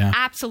 Absolutely, yeah.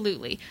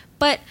 Absolutely.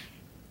 But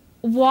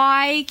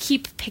why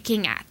keep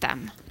picking at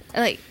them?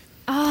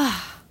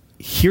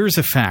 Here's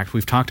a fact.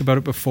 We've talked about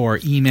it before.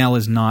 Email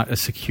is not a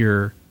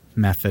secure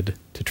method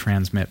to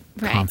transmit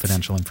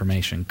confidential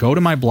information. Go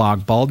to my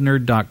blog,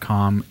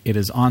 baldnerd.com. It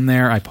is on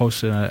there. I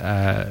posted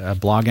a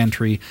blog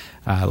entry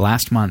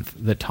last month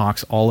that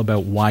talks all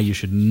about why you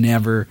should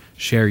never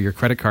share your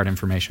credit card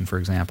information, for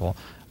example,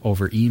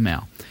 over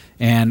email.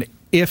 And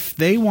if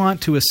they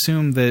want to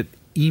assume that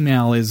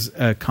email is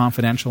a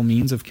confidential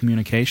means of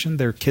communication,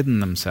 they're kidding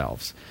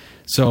themselves.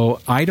 So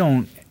I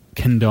don't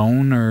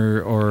condone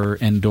or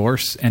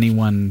endorse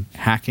anyone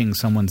hacking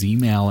someone's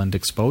email and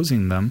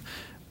exposing them.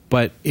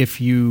 But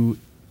if you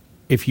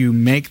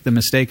make the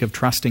mistake of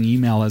trusting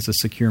email as a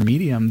secure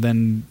medium,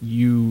 then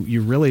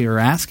you really are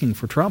asking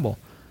for trouble,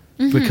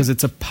 because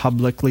it's a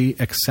publicly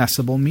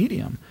accessible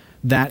medium.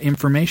 That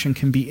information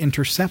can be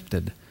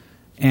intercepted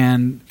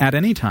and at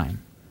any time.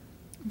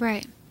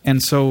 Right.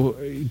 And so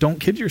don't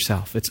kid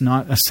yourself. It's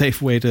not a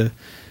safe way to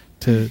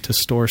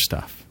store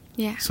stuff.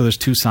 Yeah. So there's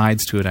two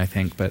sides to it, I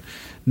think, but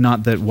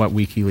not that what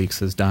WikiLeaks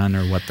has done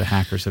or what the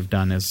hackers have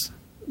done is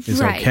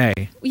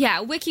okay.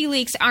 Yeah,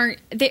 WikiLeaks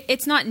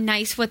it's not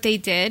nice what they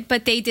did,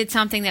 but they did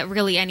something that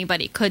really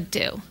anybody could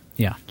do.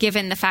 Yeah.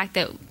 Given the fact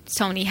that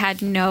Sony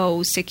had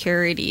no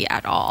security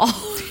at all.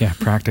 Yeah,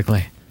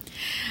 practically.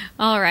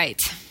 All right.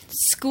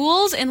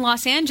 Schools in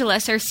Los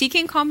Angeles are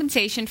seeking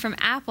compensation from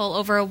Apple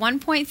over a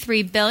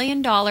 $1.3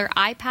 billion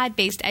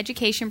iPad-based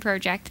education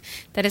project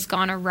that has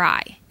gone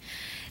awry.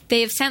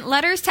 They have sent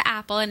letters to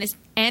Apple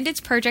and its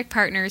project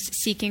partners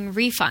seeking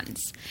refunds.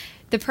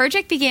 The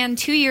project began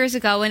 2 years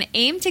ago and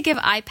aimed to give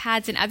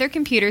iPads and other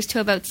computers to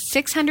about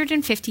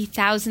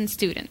 650,000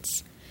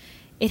 students.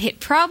 It hit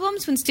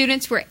problems when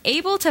students were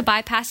able to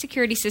bypass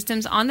security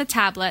systems on the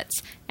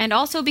tablets, and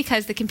also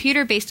because the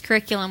computer-based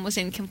curriculum was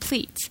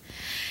incomplete.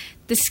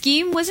 The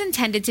scheme was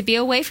intended to be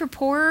a way for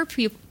poorer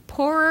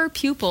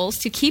pupils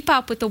to keep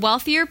up with the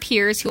wealthier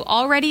peers who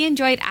already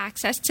enjoyed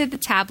access to the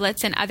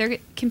tablets and other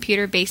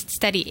computer-based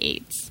study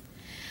aids.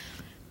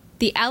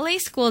 The LA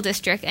School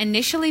District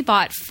initially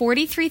bought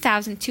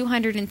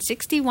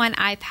 43,261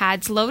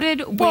 iPads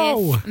loaded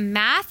with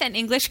math and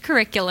English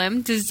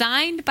curriculum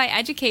designed by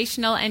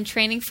educational and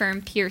training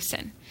firm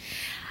Pearson.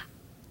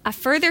 A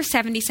further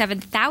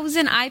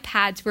 77,000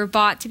 iPads were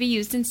bought to be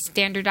used in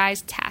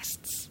standardized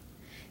tests.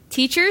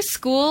 Teachers,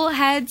 school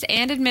heads,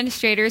 and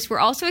administrators were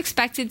also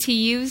expected to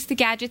use the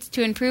gadgets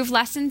to improve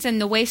lessons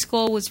and the way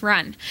school was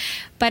run.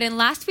 But in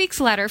last week's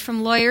letter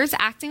from lawyers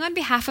acting on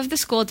behalf of the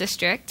school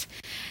district,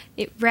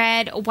 it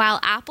read, while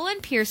Apple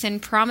and Pearson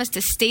promised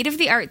a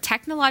state-of-the-art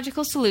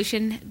technological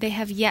solution, they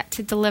have yet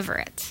to deliver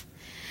it.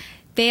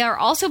 They are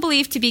also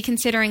believed to be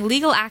considering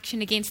legal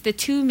action against the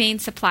two main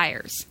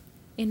suppliers.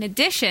 In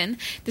addition,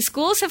 the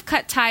schools have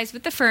cut ties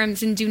with the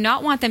firms and do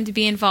not want them to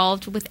be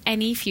involved with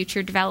any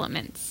future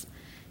developments.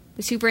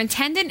 The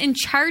superintendent in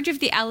charge of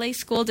the LA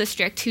School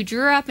District, who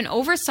drew up and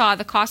oversaw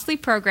the costly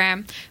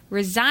program,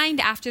 resigned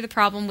after the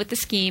problem with the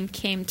scheme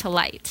came to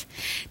light.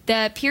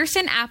 The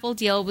Pearson-Apple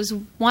deal was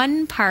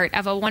one part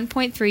of a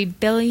 $1.3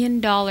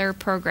 billion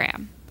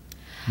program.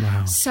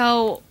 Wow.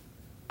 So,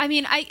 I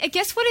mean, I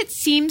guess what it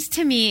seems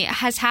to me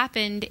has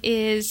happened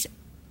is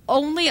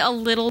only a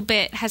little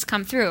bit has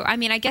come through. I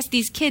mean, I guess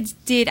these kids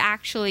did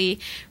actually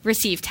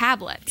receive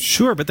tablets.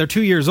 Sure, but they're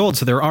 2 years old,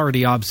 so they're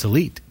already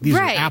obsolete. These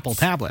are Apple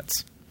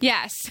tablets.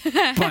 Yes.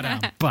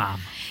 Ba-dum-bum.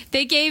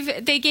 They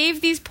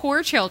gave these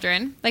poor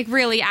children, like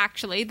really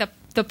actually the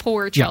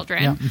poor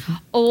children,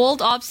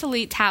 old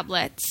obsolete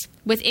tablets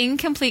with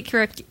incomplete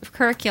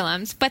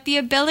curriculums, but the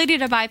ability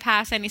to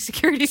bypass any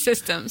security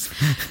systems.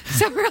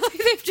 So really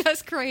they've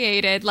just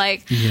created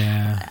like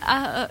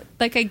a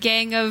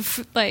gang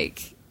of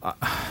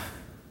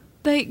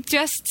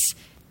just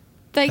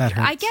Like, That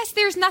hurts. I guess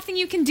there's nothing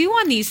you can do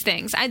on these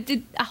things.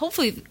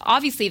 Hopefully,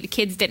 obviously, the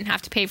kids didn't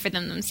have to pay for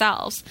them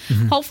themselves.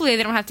 Mm-hmm. Hopefully,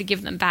 they don't have to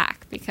give them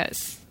back,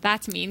 because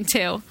that's mean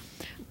too.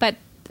 But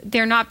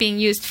they're not being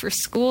used for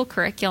school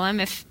curriculum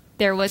if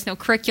there was no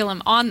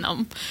curriculum on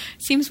them.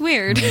 Seems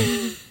weird.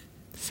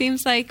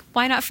 Seems like,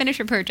 why not finish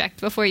a project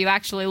before you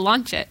actually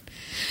launch it?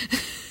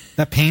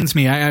 That pains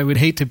me. I would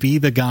hate to be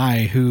the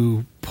guy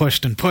who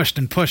pushed and pushed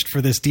and pushed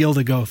for this deal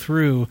to go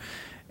through,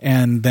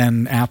 and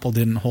then Apple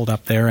didn't hold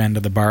up their end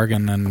of the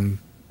bargain and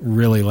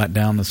really let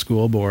down the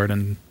school board,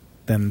 and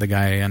then the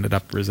guy ended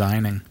up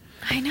resigning.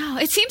 I know.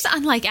 It seems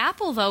unlike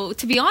Apple, though.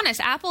 To be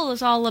honest, Apple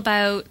is all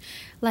about,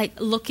 like,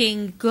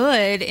 looking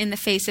good in the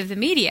face of the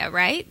media,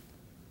 right?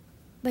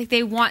 Like,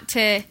 they want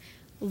to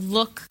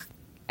look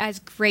as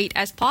great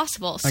as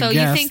possible. So I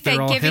guess you think they're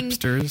that all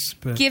hipsters,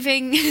 but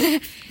giving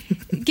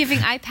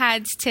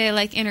iPads to,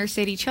 like, inner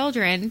city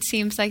children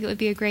seems like it would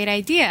be a great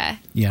idea.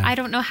 Yeah. I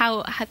don't know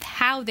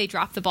how they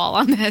dropped the ball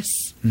on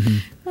this.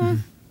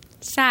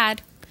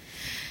 Sad.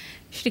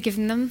 Should have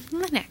given them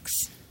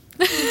Linux.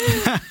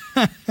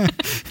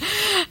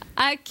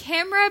 A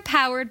camera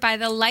powered by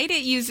the light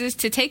it uses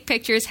to take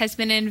pictures has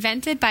been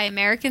invented by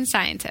American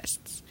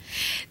scientists.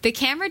 The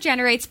camera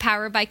generates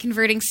power by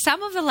converting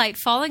some of the light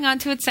falling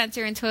onto its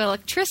sensor into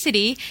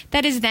electricity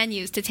that is then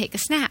used to take a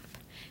snap.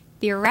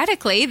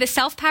 Theoretically, the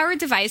self-powered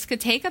device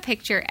could take a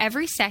picture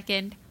every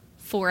second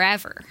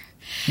forever.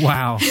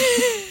 wow.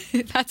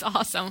 That's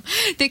awesome.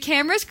 The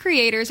camera's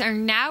creators are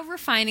now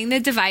refining the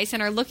device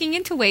and are looking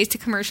into ways to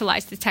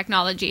commercialize the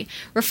technology.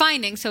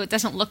 Refining so it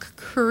doesn't look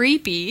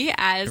creepy,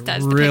 as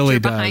does the really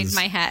picture behind does.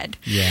 my head.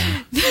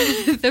 Yeah.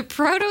 The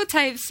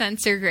prototype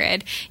sensor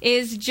grid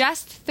is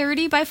just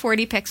 30 by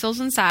 40 pixels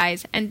in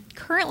size and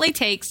currently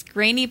takes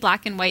grainy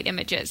black and white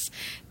images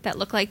that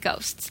look like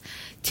ghosts.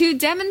 To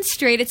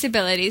demonstrate its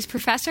abilities,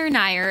 Professor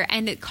Nair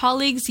and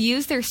colleagues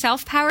used their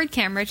self-powered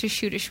camera to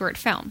shoot a short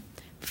film.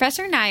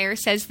 Professor Nair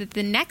says that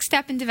the next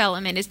step in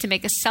development is to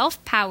make a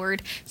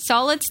self-powered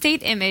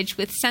solid-state image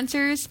with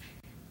sensors,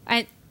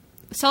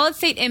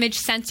 solid-state image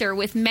sensor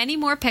with many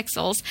more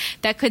pixels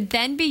that could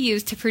then be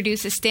used to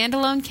produce a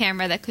standalone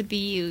camera that could be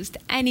used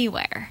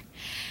anywhere.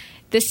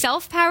 The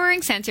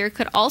self-powering sensor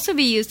could also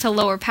be used to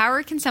lower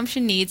power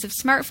consumption needs of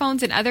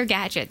smartphones and other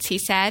gadgets, he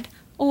said.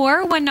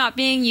 Or, when not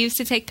being used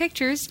to take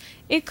pictures,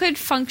 it could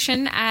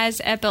function as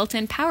a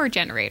built-in power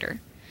generator.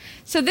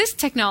 So this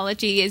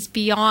technology is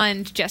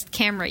beyond just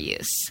camera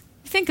use.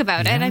 Think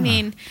about it. I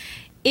mean,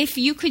 if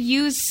you could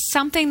use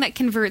something that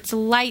converts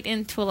light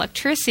into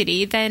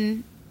electricity,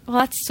 then, well,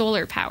 that's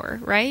solar power,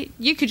 right?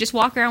 You could just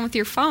walk around with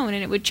your phone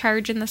and it would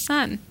charge in the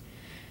sun,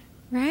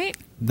 right?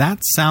 That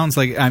sounds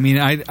like, I mean,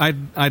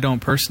 I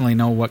don't personally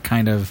know what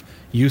kind of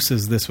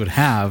uses this would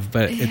have,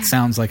 but it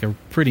sounds like a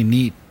pretty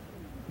neat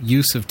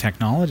use of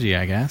technology,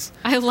 I guess.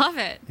 I love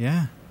it.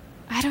 Yeah.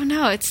 I don't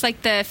know. It's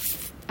like the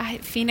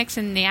Phoenix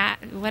and the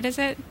what is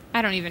it?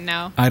 I don't even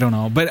know. I don't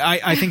know, but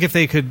I think if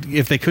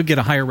they could get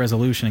a higher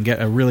resolution and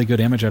get a really good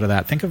image out of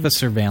that, think of a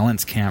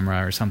surveillance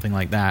camera or something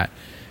like that,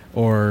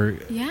 or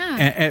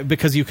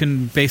because you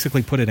can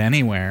basically put it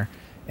anywhere.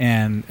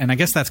 And I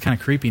guess that's kind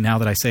of creepy now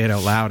that I say it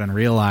out loud and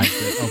realize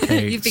that,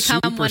 okay, You've become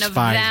super one of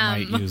spies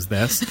them. might use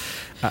this.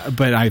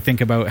 But I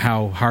think about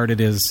how hard it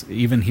is,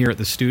 even here at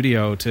the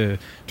studio, to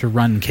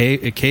run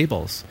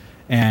cables,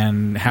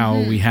 and how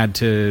we had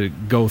to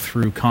go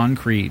through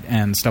concrete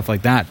and stuff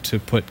like that to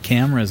put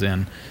cameras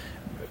in.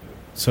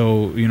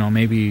 So,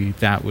 maybe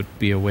that would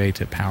be a way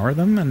to power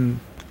them and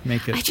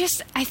make it...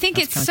 I think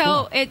it's so...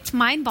 cool. It's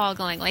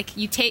mind-boggling. Like,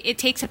 it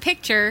takes a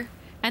picture...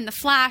 and the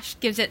flash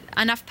gives it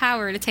enough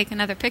power to take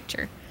another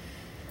picture.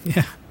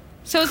 Yeah.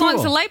 So as long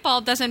as the light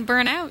bulb doesn't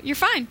burn out, you're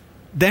fine.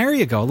 There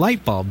you go.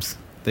 Light bulbs.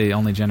 They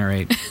only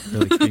generate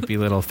really creepy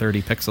little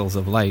 30 pixels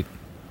of light.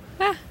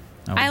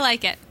 I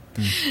like it.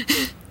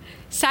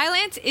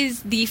 Cylance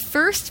is the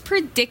first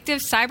predictive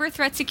cyber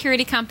threat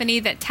security company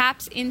that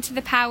taps into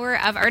the power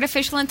of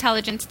artificial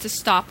intelligence to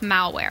stop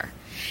malware.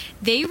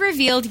 They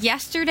revealed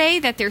yesterday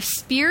that their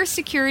Spear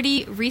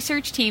security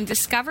research team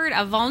discovered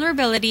a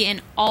vulnerability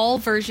in all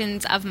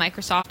versions of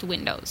Microsoft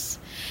Windows.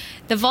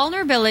 The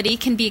vulnerability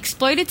can be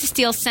exploited to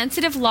steal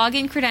sensitive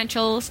login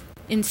credentials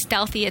in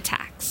stealthy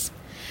attacks.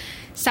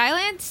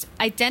 Cylance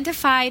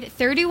identified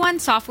 31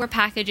 software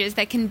packages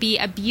that can be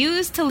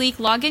abused to leak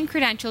login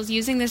credentials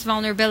using this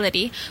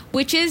vulnerability,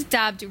 which is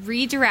dubbed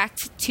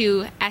Redirect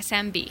to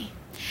SMB.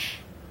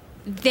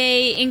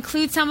 They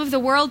include some of the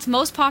world's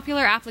most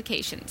popular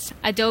applications: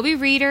 Adobe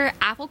Reader,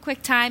 Apple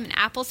QuickTime, and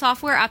Apple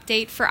Software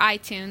Update for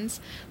iTunes,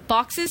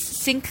 Box's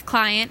Sync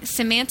Client,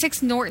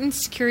 Symantec's Norton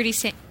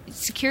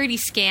Security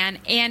Scan,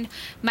 and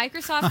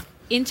Microsoft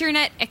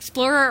Internet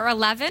Explorer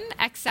 11,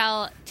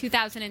 Excel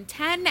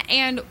 2010,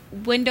 and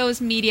Windows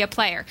Media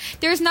Player.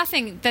 There's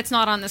nothing that's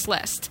not on this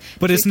list.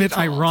 But isn't it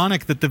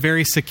ironic that the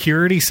very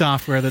security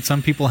software that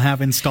some people have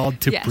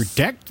installed to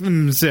protect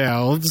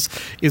themselves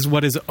is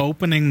what is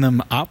opening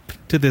them up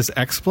to this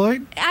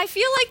exploit? I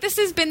feel like this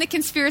has been the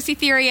conspiracy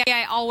theory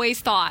I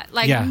always thought.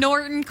 Like,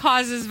 Norton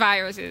causes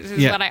viruses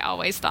is what I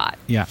always thought.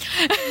 Yeah.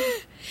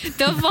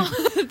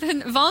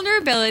 The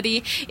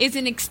vulnerability is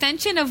an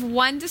extension of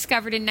one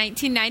discovered in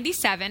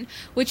 1997,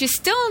 which is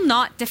still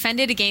not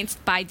defended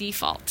against by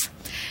default.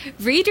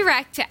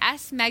 Redirect to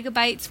S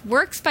megabytes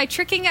works by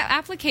tricking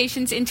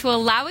applications into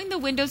allowing the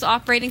Windows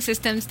operating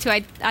systems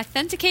to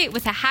authenticate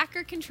with a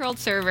hacker-controlled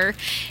server,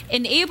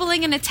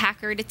 enabling an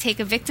attacker to take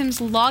a victim's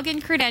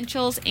login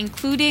credentials,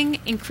 including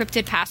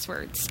encrypted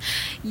passwords.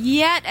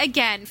 Yet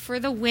again, for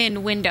the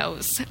win,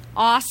 Windows.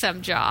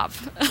 Awesome job.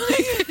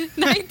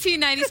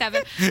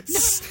 1997.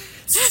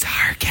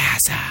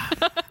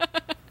 Sarcasm.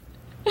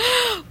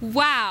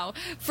 Wow.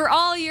 For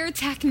all your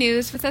tech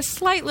news with a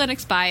slight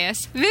Linux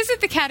bias,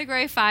 visit the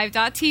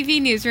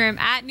Category5.tv newsroom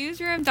at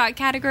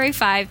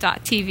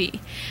newsroom.category5.tv.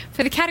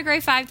 For the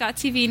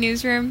Category5.tv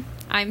newsroom,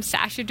 I'm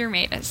Sasha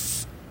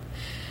Dermatis.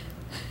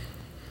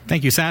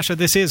 Thank you, Sasha.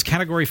 This is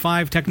Category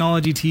 5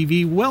 Technology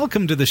TV.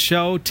 Welcome to the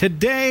show.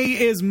 Today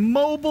is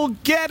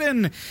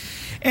Mobilegeddon.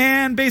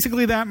 And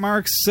basically that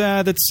marks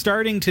that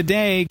starting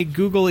today,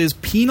 Google is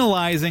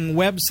penalizing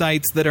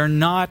websites that are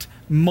not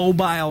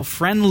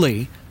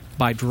mobile-friendly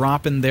by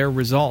dropping their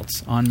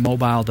results on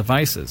mobile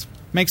devices.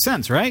 Makes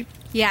sense, right?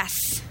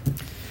 Yes.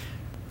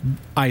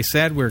 I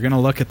said we're going to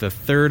look at the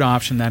third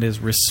option, that is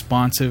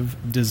responsive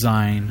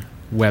design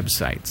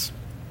websites.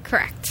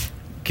 Correct.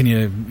 Can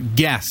you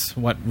guess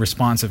what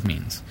responsive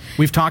means?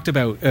 We've talked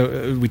about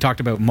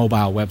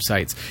mobile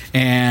websites,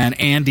 and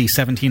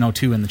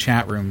Andy1702 in the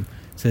chat room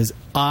says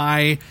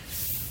they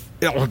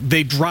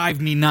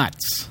drive me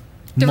nuts.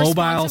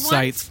 Mobile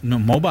sites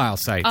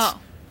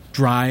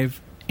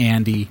drive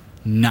Andy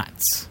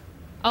nuts.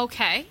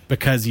 Okay.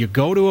 Because you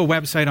go to a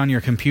website on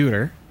your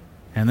computer,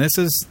 and this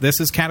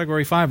is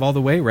Category 5 all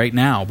the way right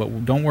now,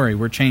 but don't worry,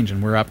 we're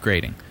changing, we're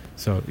upgrading,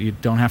 so you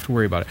don't have to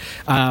worry about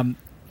it.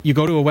 You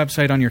go to a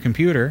website on your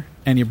computer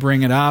and you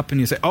bring it up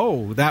and you say,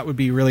 oh, that would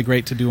be really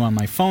great to do on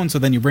my phone. So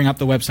then you bring up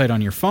the website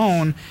on your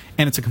phone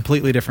and it's a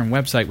completely different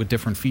website with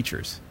different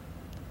features.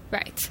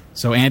 Right.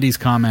 So Andy's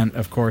comment,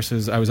 of course,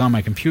 is I was on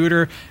my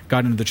computer,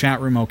 got into the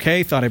chat room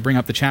okay, thought I'd bring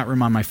up the chat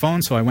room on my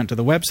phone, so I went to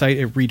the website,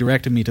 it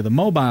redirected me to the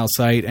mobile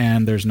site,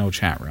 and there's no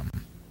chat room.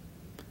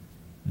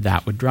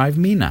 That would drive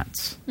me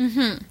nuts.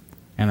 Mm-hmm.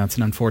 And that's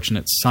an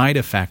unfortunate side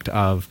effect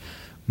of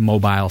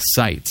mobile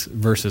sites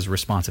versus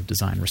responsive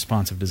design.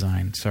 Responsive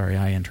design, sorry,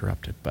 I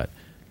interrupted, but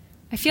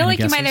I feel like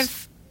guesses? You might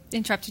have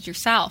interrupted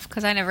yourself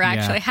because I never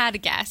actually had a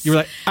guess. You were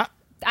like,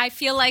 I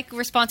feel like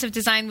responsive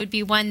design would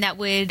be one that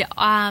would,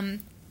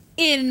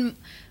 in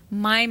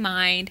my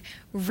mind,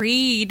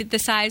 read the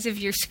size of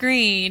your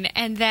screen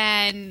and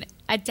then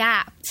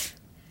adapt.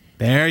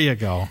 There you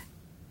go.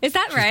 Is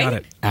that right? Got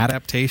it.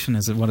 Adaptation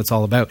is what it's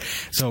all about.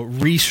 So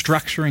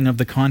restructuring of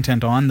the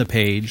content on the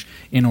page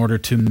in order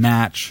to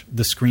match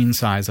the screen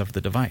size of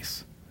the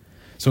device.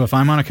 So if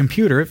I'm on a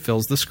computer, it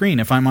fills the screen.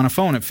 If I'm on a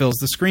phone, it fills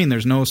the screen.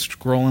 There's no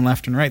scrolling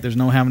left and right. There's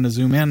no having to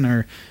zoom in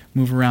or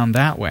move around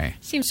that way.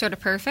 Seems sort of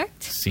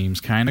perfect. Seems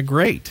kind of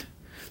great.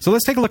 So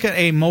let's take a look at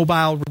a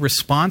mobile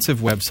responsive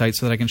website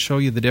so that I can show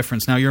you the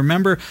difference. Now, you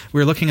remember we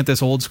were looking at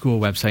this old school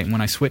website, and when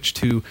I switched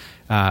to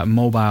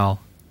mobile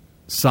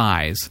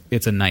size,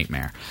 it's a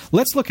nightmare.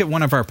 Let's look at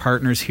one of our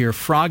partners here,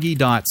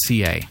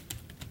 froggy.ca.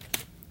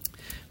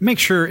 Make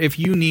sure if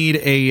you need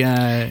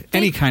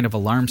any kind of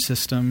alarm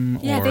system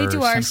or they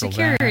do our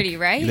security,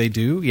 vac, right? They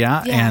do,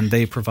 yeah, and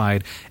they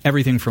provide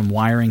everything from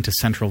wiring to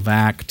central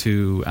vac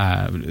to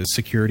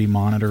security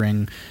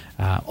monitoring,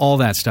 all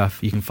that stuff.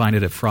 You can find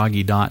it at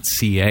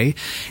froggy.ca.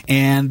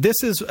 And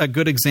this is a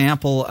good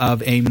example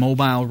of a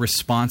mobile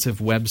responsive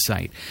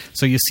website.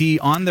 So you see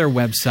on their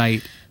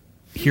website,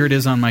 here it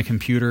is on my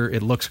computer.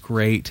 It looks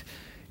great.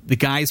 The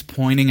guy's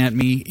pointing at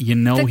me. You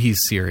know he's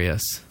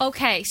serious.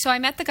 Okay, so I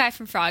met the guy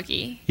from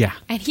Froggy. Yeah.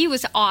 And he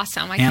was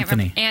awesome. Can't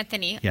remember.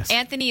 Anthony. Yes.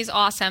 Anthony is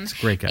awesome. He's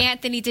a great guy.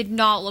 Anthony did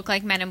not look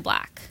like Men in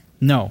Black.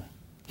 No.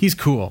 He's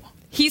cool.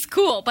 He's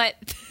cool, but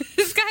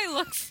this guy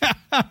looks...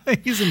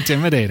 He's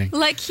intimidating.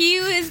 Like he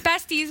is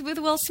besties with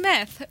Will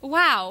Smith.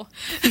 Wow.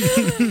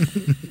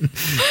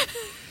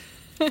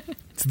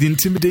 It's the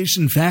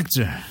intimidation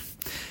factor.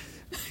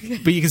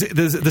 But you can see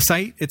the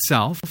site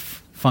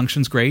itself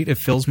functions great. It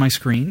fills my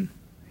screen.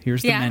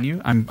 Here's the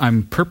menu.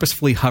 I'm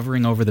purposefully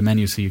hovering over the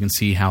menu so you can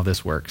see how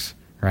this works,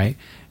 right?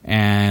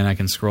 And I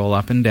can scroll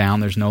up and down.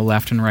 There's no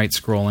left and right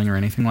scrolling or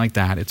anything like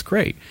that. It's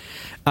great.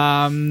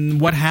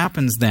 What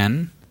happens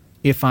then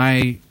if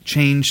I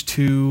change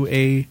to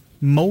a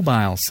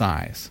mobile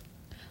size?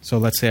 So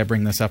let's say I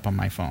bring this up on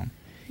my phone.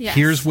 Yes.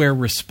 Here's where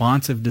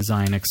responsive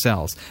design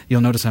excels.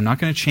 You'll notice I'm not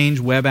going to change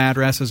web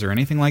addresses or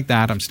anything like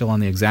that. I'm still on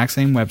the exact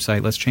same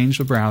website. Let's change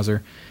the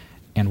browser.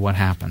 And what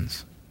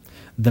happens?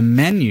 The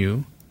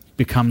menu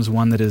becomes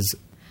one that is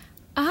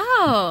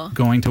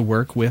going to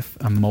work with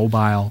a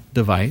mobile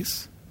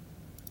device.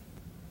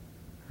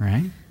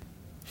 Right?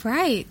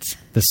 Right.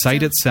 The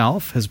site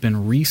itself has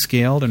been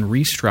rescaled and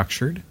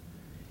restructured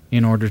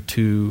in order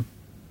to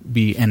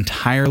be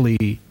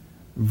entirely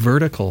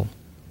vertical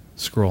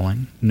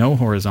scrolling, no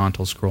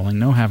horizontal scrolling,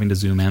 no having to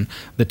zoom in.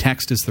 The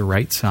text is the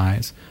right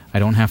size. I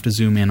don't have to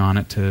zoom in on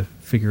it to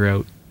figure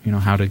out,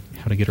 how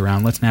to get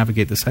around. Let's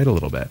navigate the site a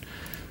little bit.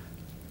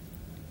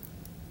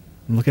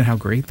 Look at how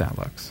great that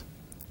looks.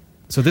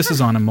 So this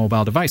is on a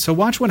mobile device. So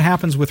watch what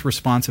happens with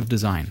responsive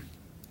design.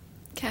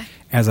 Okay.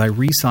 As I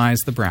resize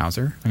the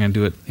browser, I'm going to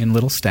do it in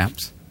little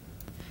steps.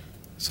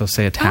 So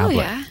say a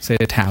tablet. Oh, yeah. Say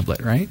a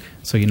tablet, right?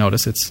 So you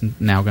notice it's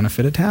now going to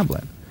fit a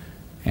tablet.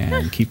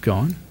 And keep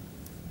going.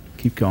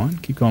 Keep going.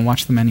 Keep going.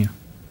 Watch the menu.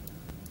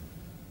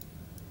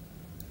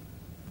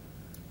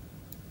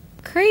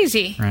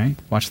 Crazy. Right?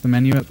 Watch the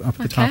menu up at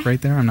the top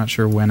right there. I'm not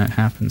sure when it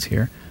happens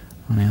here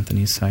on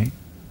Anthony's site.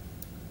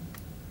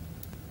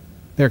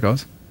 There it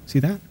goes. See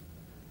that?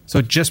 So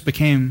it just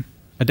became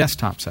a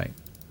desktop site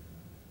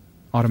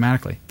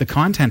automatically. The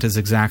content is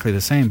exactly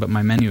the same, but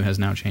my menu has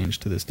now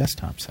changed to this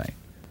desktop site.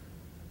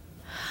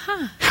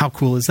 Huh. How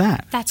cool is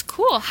that? That's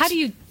cool. How do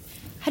you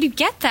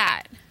get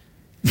that?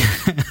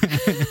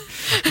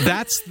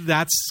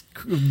 That's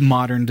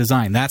modern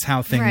design. That's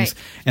how things, right.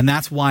 And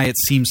that's why it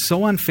seems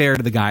so unfair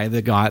to the guy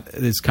that got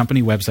his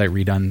company website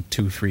redone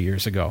 2-3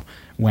 years ago,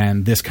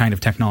 when this kind of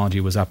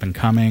technology was up and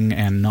coming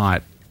and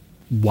not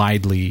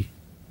widely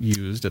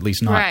used, at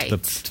least not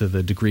right. to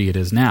the degree it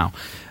is now.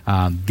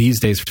 These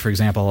days, for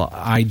example,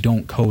 I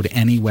don't code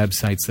any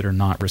websites that are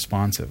not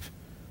responsive.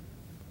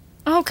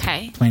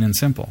 Okay. Plain and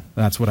simple.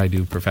 That's what I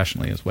do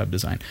professionally, is web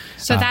design.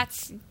 So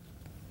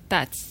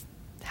that's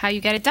how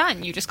you get it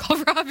done. You just call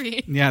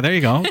Robbie. Yeah, there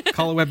you go.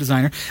 Call a web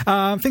designer.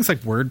 Things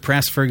like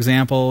WordPress, for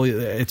example,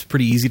 it's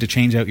pretty easy to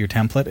change out your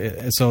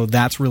template. So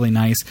that's really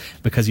nice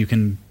because you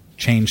can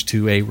change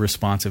to a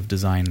responsive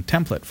design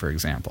template, for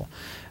example.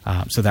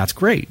 So that's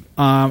great.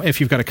 If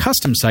you've got a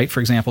custom site, for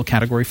example,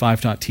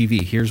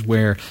 Category5.tv, here's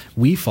where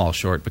we fall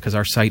short because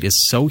our site is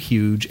so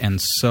huge and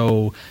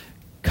so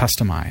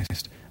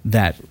customized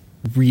that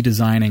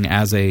redesigning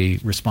as a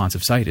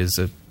responsive site is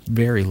a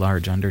very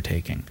large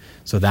undertaking.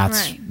 So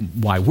that's right.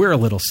 why we're a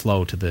little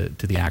slow to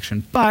the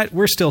action, but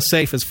we're still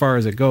safe as far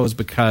as it goes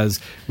because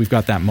we've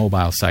got that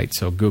mobile site.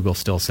 So Google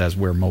still says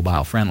we're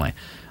mobile friendly.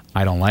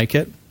 I don't like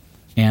it.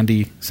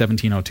 Andy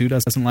 1702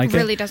 doesn't like it.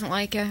 Really doesn't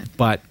like it.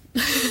 But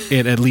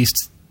it at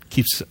least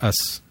keeps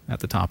us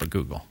at the top of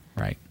Google,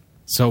 right?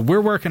 So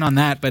we're working on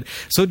that. But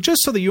so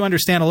just so that you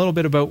understand a little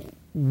bit about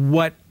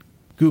what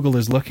Google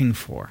is looking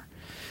for.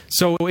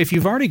 So if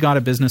you've already got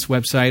a business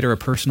website or a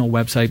personal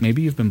website,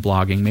 maybe you've been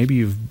blogging, maybe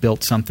you've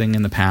built something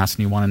in the past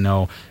and you want to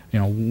know,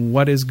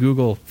 what is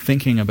Google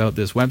thinking about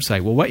this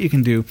website? Well, what you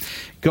can do,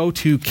 go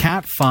to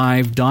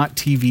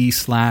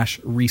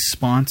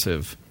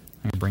cat5.tv/responsive.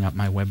 I'm going to bring up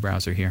my web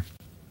browser here.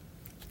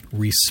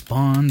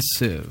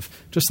 Responsive.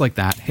 Just like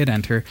that. Hit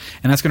enter.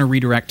 And that's going to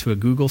redirect to a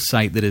Google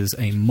site that is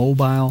a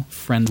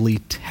mobile-friendly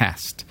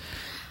test.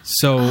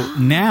 So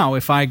now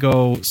if I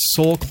go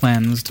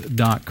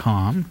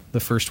soulcleansed.com, the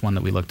first one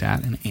that we looked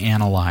at, and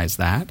analyze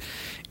that,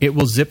 it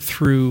will zip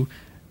through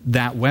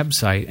that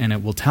website and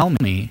it will tell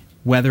me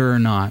whether or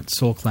not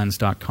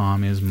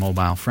soulcleansed.com is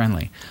mobile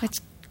friendly. It's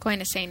going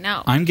to say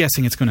no. I'm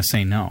guessing it's going to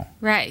say no.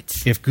 Right.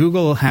 If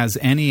Google has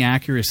any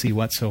accuracy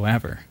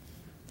whatsoever,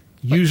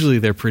 usually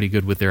they're pretty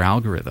good with their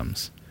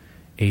algorithms.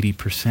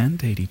 80%,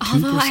 82%.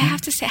 Although I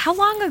have to say, how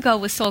long ago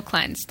was Soul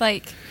Cleansed?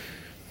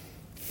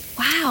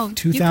 Wow.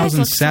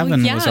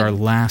 2007 so was our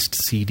last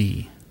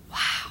CD.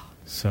 Wow.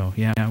 So,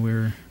 yeah, we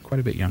were quite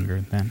a bit younger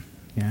then.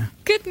 Yeah.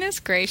 Goodness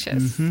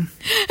gracious. Mm-hmm.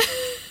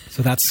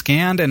 So that's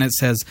scanned, and it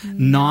says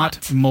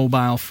not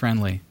mobile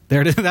friendly.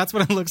 There it is. That's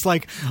what it looks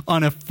like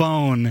on a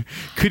phone.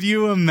 Could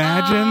you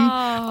imagine?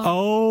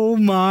 Oh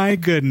my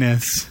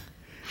goodness.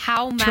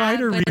 How mad Try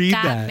to would read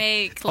that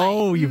make?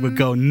 You would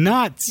go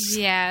nuts.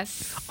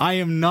 Yes. I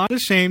am not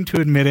ashamed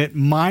to admit it.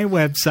 My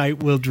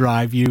website will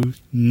drive you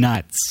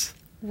nuts.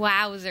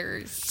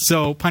 Wowzers.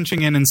 So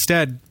punching in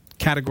instead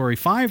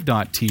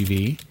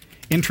Category5.tv,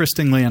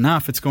 interestingly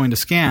enough, it's going to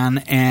scan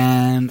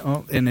and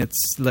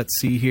it's, let's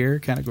see here,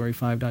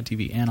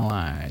 Category5.tv,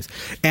 analyze.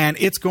 And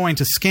it's going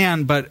to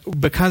scan, but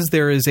because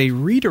there is a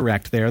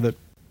redirect there that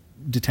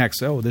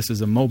detects, this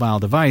is a mobile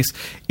device,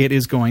 it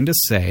is going to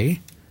say,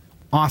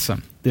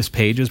 awesome, this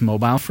page is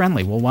mobile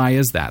friendly. Well, why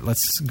is that?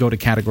 Let's go to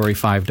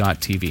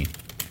Category5.tv.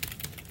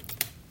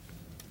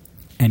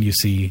 And you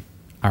see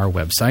our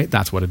website.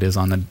 That's what it is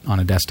on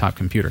a desktop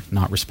computer,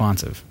 not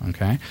responsive.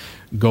 Okay,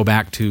 go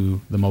back to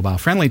the mobile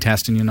friendly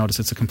test, and you notice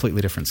it's a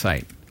completely different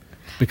site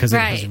because it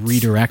has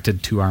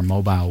redirected to our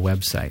mobile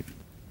website.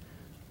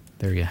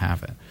 There you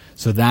have it.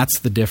 So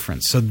that's the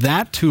difference. So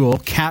that tool,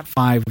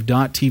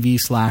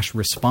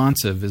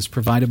 cat5.tv/responsive, is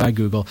provided by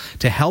Google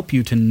to help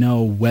you to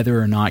know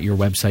whether or not your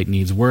website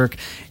needs work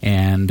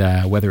and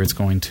whether it's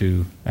going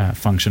to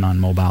function on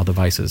mobile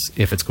devices,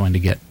 if it's going to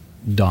get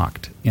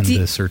docked in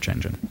the search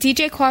engine.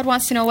 DJ Quad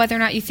wants to know whether or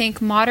not you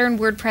think modern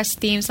WordPress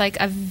themes like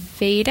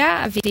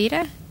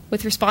Avada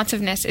with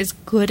responsiveness is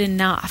good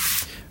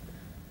enough.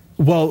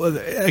 Well,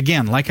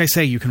 again, like I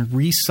say, you can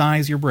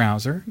resize your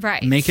browser,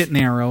 make it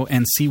narrow,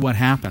 and see what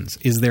happens.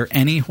 Is there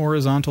any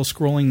horizontal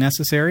scrolling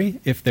necessary?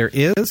 If there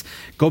is,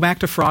 go back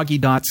to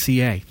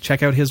froggy.ca.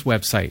 Check out his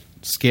website.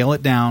 Scale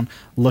it down.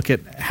 Look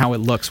at how it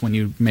looks when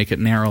you make it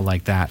narrow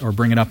like that, or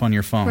bring it up on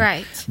your phone.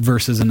 Right.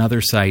 Versus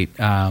another site,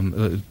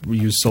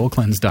 use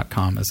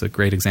soulcleanse.com as a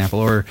great example,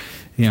 or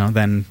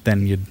then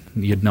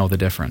you'd know the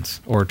difference,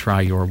 or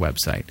try your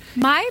website.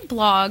 My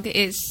blog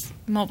is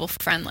mobile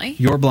friendly.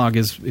 Your blog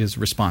is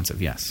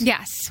responsive. Yes.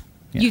 Yes.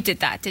 Yeah. You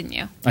did that, didn't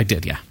you? I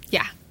did. Yeah.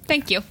 Yeah.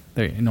 Thank you.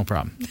 No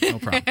problem. No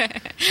problem.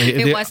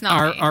 It was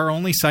not me. Our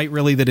only site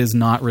really that is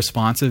not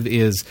responsive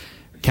is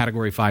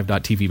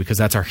Category5.tv, because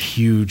that's our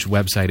huge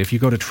website. If you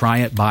go to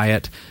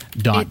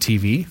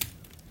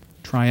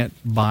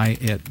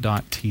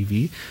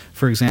tryitbuyit.tv,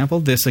 for example,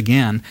 this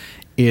again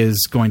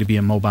is going to be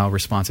a mobile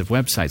responsive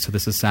website. So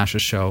this is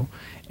Sasha's show,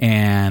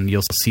 and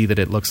you'll see that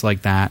it looks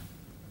like that,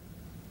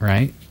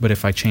 right? But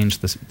if I change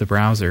the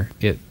browser,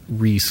 it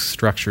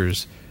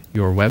restructures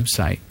your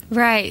website.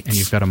 Right. And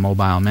you've got a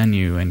mobile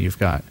menu, and you've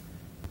got,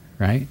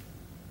 right?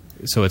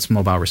 So it's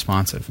mobile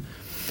responsive.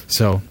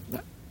 So,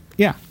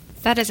 yeah.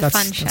 That is a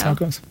fun show. That's how it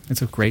goes.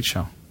 It's a great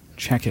show.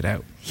 Check it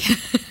out.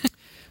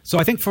 So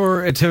I think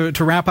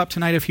to wrap up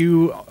tonight, if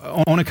you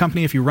own a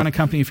company, if you run a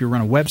company, if you run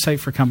a website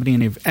for a company,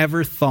 and you've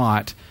ever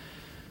thought,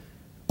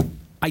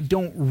 I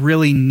don't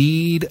really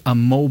need a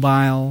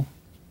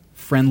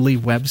mobile-friendly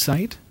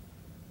website,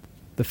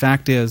 the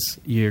fact is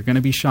you're going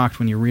to be shocked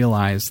when you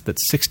realize that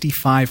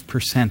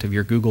 65% of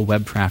your Google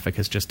web traffic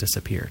has just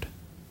disappeared.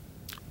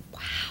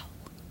 Wow.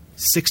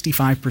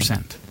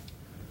 65%.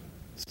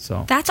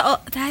 So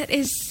that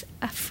is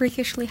a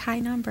freakishly high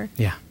number.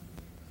 Yeah.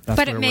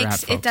 But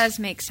it does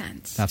make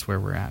sense. That's where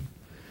we're at.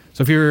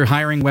 So if you're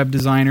hiring web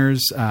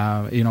designers,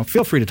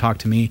 feel free to talk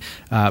to me,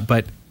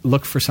 but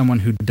look for someone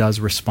who does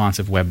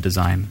responsive web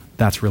design.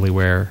 That's really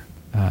where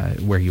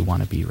you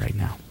want to be right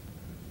now.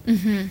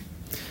 Mm-hmm.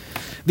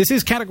 This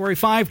is Category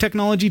 5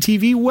 Technology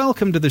TV.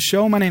 Welcome to the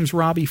show. My name's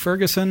Robbie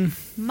Ferguson.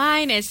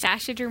 Mine is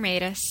Sasha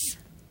Dermatis.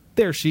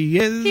 There she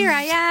is. Here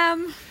I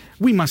am.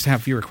 We must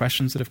have viewer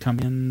questions that have come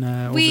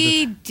in.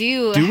 We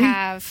do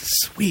have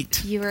Sweet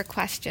viewer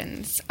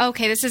questions.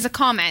 Okay, this is a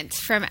comment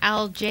from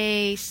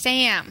LJ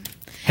Sam.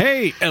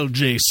 Hey,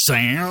 LJ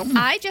Sam.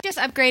 I just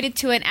upgraded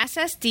to an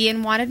SSD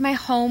and wanted my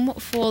home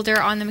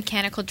folder on the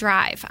mechanical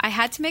drive. I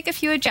had to make a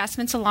few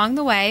adjustments along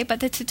the way, but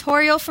the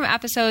tutorial from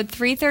episode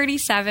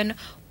 337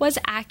 was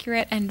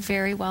accurate and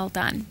very well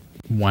done.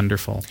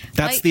 Wonderful.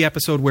 That's the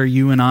episode where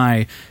you and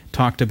I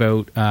talked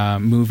about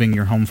moving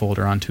your home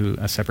folder onto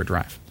a separate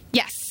drive.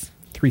 Yes.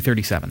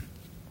 337.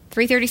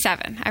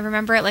 337. I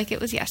remember it like it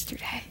was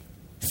yesterday.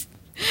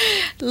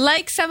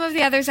 Like some of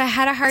the others, I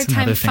had a hard That's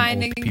time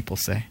finding... old people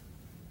say.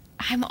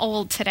 I'm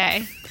old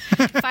today.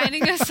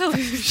 Finding a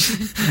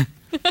solution.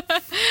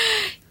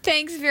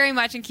 Thanks very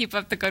much, and keep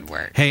up the good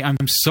work. Hey,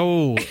 I'm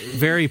so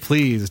very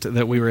pleased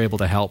that we were able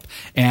to help.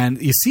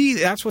 And you see,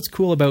 that's what's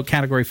cool about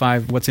Category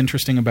 5. What's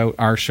interesting about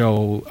our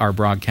show, our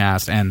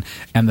broadcast, and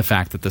the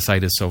fact that the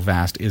site is so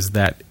vast is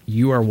that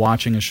you are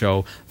watching a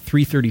show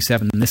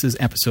 337, and this is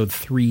episode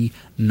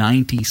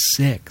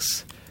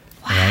 396.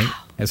 Wow. Right?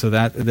 And so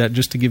that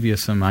just to give you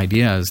some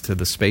ideas to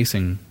the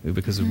spacing,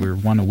 because we're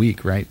one a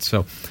week, right?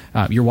 So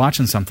you're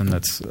watching something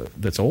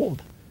that's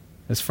old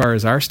as far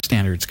as our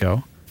standards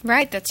go.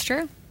 Right, that's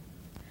true.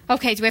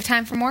 Okay, do we have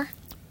time for more?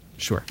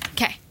 Sure.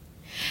 Okay.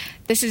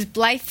 This is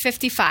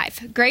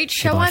Blythe55. Great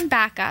show on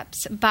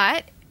backups,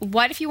 but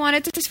what if you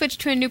wanted to switch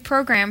to a new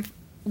program?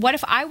 What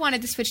if I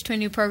wanted to switch to a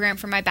new program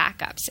for my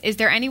backups? Is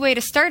there any way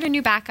to start a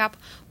new backup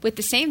with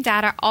the same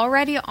data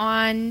already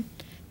on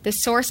the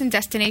source and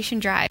destination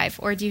drive,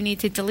 or do you need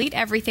to delete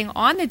everything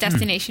on the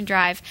destination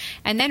drive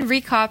and then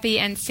recopy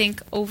and sync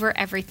over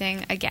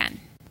everything again?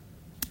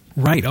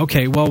 Right.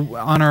 Okay. Well,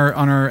 on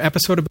our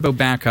episode about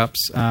backups,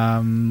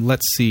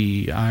 let's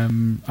see.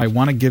 I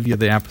want to give you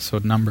the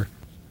episode number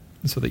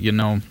so that you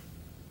know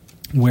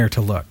where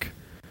to look,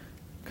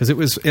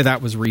 because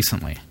that was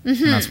recently.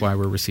 Mm-hmm. And that's why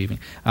we're receiving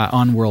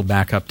on World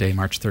Backup Day,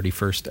 March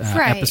 31st.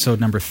 Right. Episode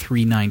number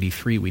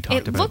 393. We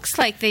talked about. It looks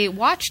like they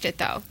watched it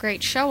though.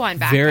 Great show on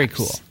backups. Very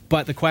cool.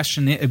 But the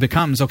question it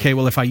becomes, okay,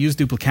 well, if I use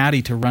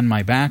Duplicati to run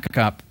my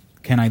backup,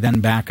 can I then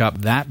back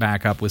up that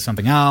backup with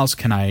something else?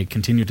 Can I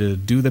continue to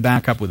do the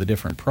backup with a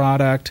different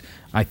product?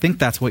 I think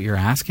that's what you're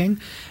asking.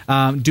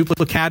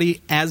 Duplicati,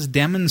 as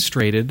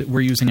demonstrated,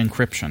 we're using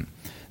encryption.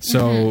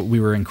 So we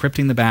were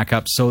encrypting the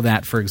backup so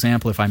that, for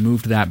example, if I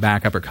moved that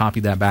backup or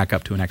copied that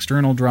backup to an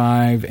external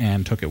drive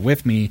and took it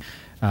with me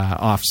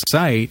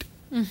off-site,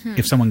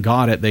 if someone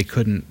got it, they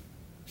couldn't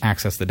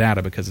access the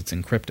data because it's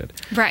encrypted.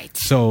 Right.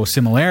 So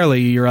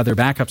similarly, your other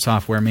backup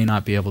software may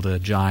not be able to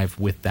jive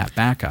with that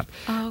backup.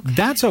 Okay.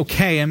 That's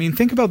okay. I mean,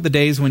 think about the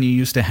days when you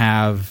used to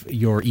have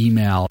your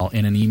email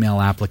in an email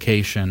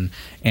application,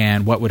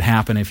 and what would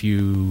happen if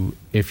you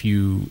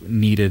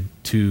needed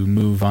to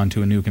move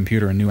onto a new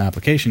computer, a new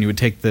application. You would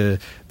take the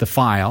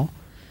file,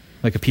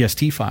 like a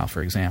PST file,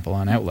 for example,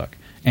 on Outlook,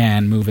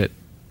 and move it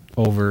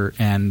over,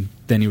 and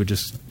then you would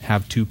just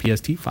have two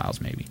PST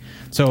files maybe.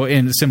 So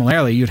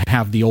similarly, you'd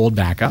have the old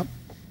backup,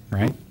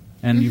 right?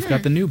 And you've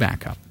got the new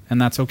backup, and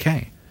that's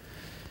okay.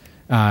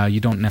 You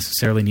don't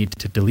necessarily need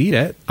to delete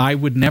it. I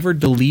would never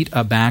delete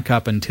a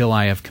backup until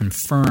I have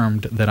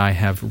confirmed that I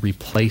have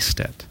replaced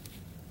it.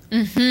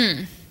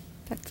 Mm-hmm.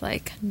 That's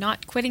like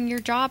not quitting your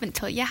job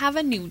until you have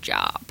a new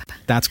job.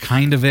 That's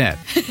kind of it.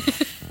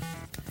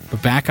 But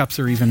backups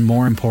are even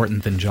more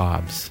important than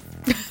jobs.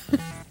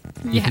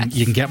 Yes.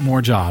 You can get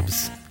more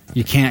jobs.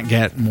 You can't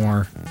get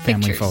more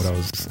family Pictures.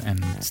 photos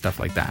and stuff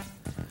like that.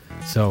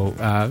 So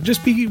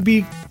just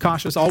be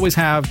cautious. Always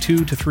have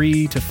 2 to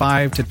 3 to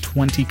 5 to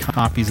 20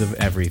 copies of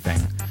everything.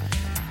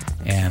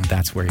 And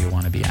that's where you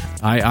want to be at.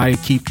 I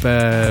keep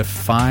 5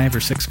 or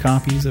 6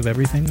 copies of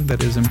everything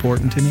that is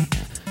important to me.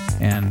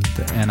 And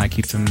I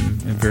keep them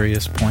at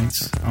various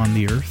points on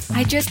the earth.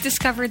 I just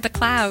discovered the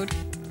cloud.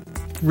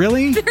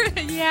 Really?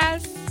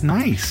 Yes.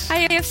 Nice.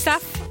 I have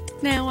stuff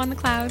now on the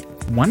cloud.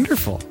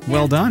 Wonderful.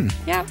 Well done.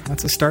 Yeah.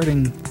 That's a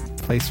starting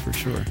place for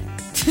sure.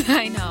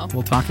 I know.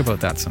 We'll talk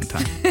about that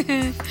sometime.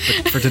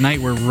 But for tonight,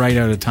 we're right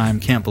out of time.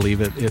 Can't believe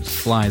it. It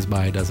flies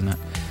by, doesn't it?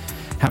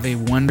 Have a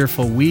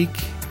wonderful week.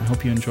 I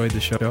hope you enjoyed the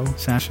show.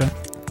 Sasha,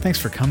 thanks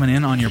for coming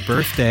in on your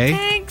birthday.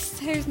 Thanks.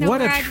 There's no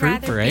What a I'd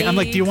trooper, rather eh? be. I'm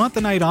like, do you want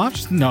the night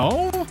off?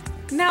 No.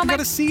 No, I got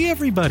to see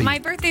everybody. my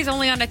birthday's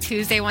only on a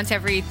Tuesday once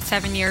every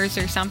 7 years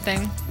or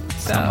something.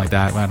 So. Something like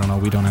that. I don't know.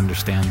 We don't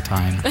understand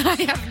time.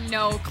 I have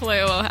no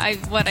clue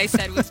what I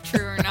said was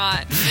true or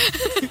not.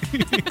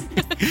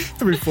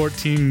 Every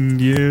 14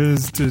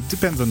 years.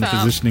 Depends on the So.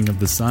 positioning of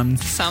the sun.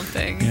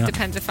 Something. Yeah.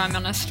 Depends if I'm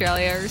in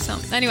Australia or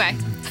something. Anyway,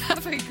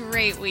 have a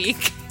great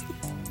week.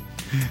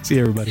 See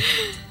you, everybody.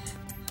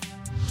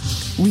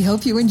 We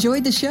hope you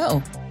enjoyed the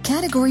show.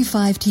 Category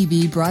 5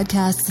 TV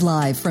broadcasts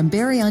live from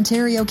Barrie,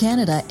 Ontario,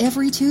 Canada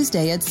every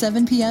Tuesday at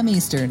 7 p.m.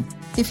 Eastern.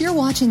 If you're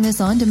watching this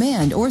on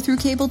demand or through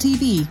cable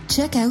TV,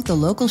 check out the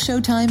local show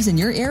times in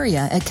your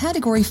area at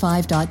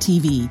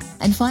category5.tv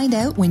and find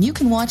out when you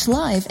can watch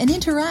live and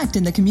interact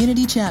in the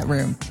community chat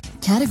room.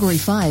 Category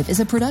 5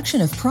 is a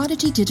production of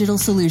Prodigy Digital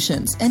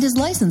Solutions and is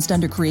licensed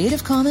under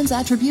Creative Commons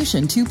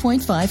Attribution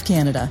 2.5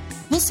 Canada.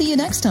 We'll see you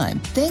next time.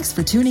 Thanks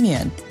for tuning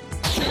in.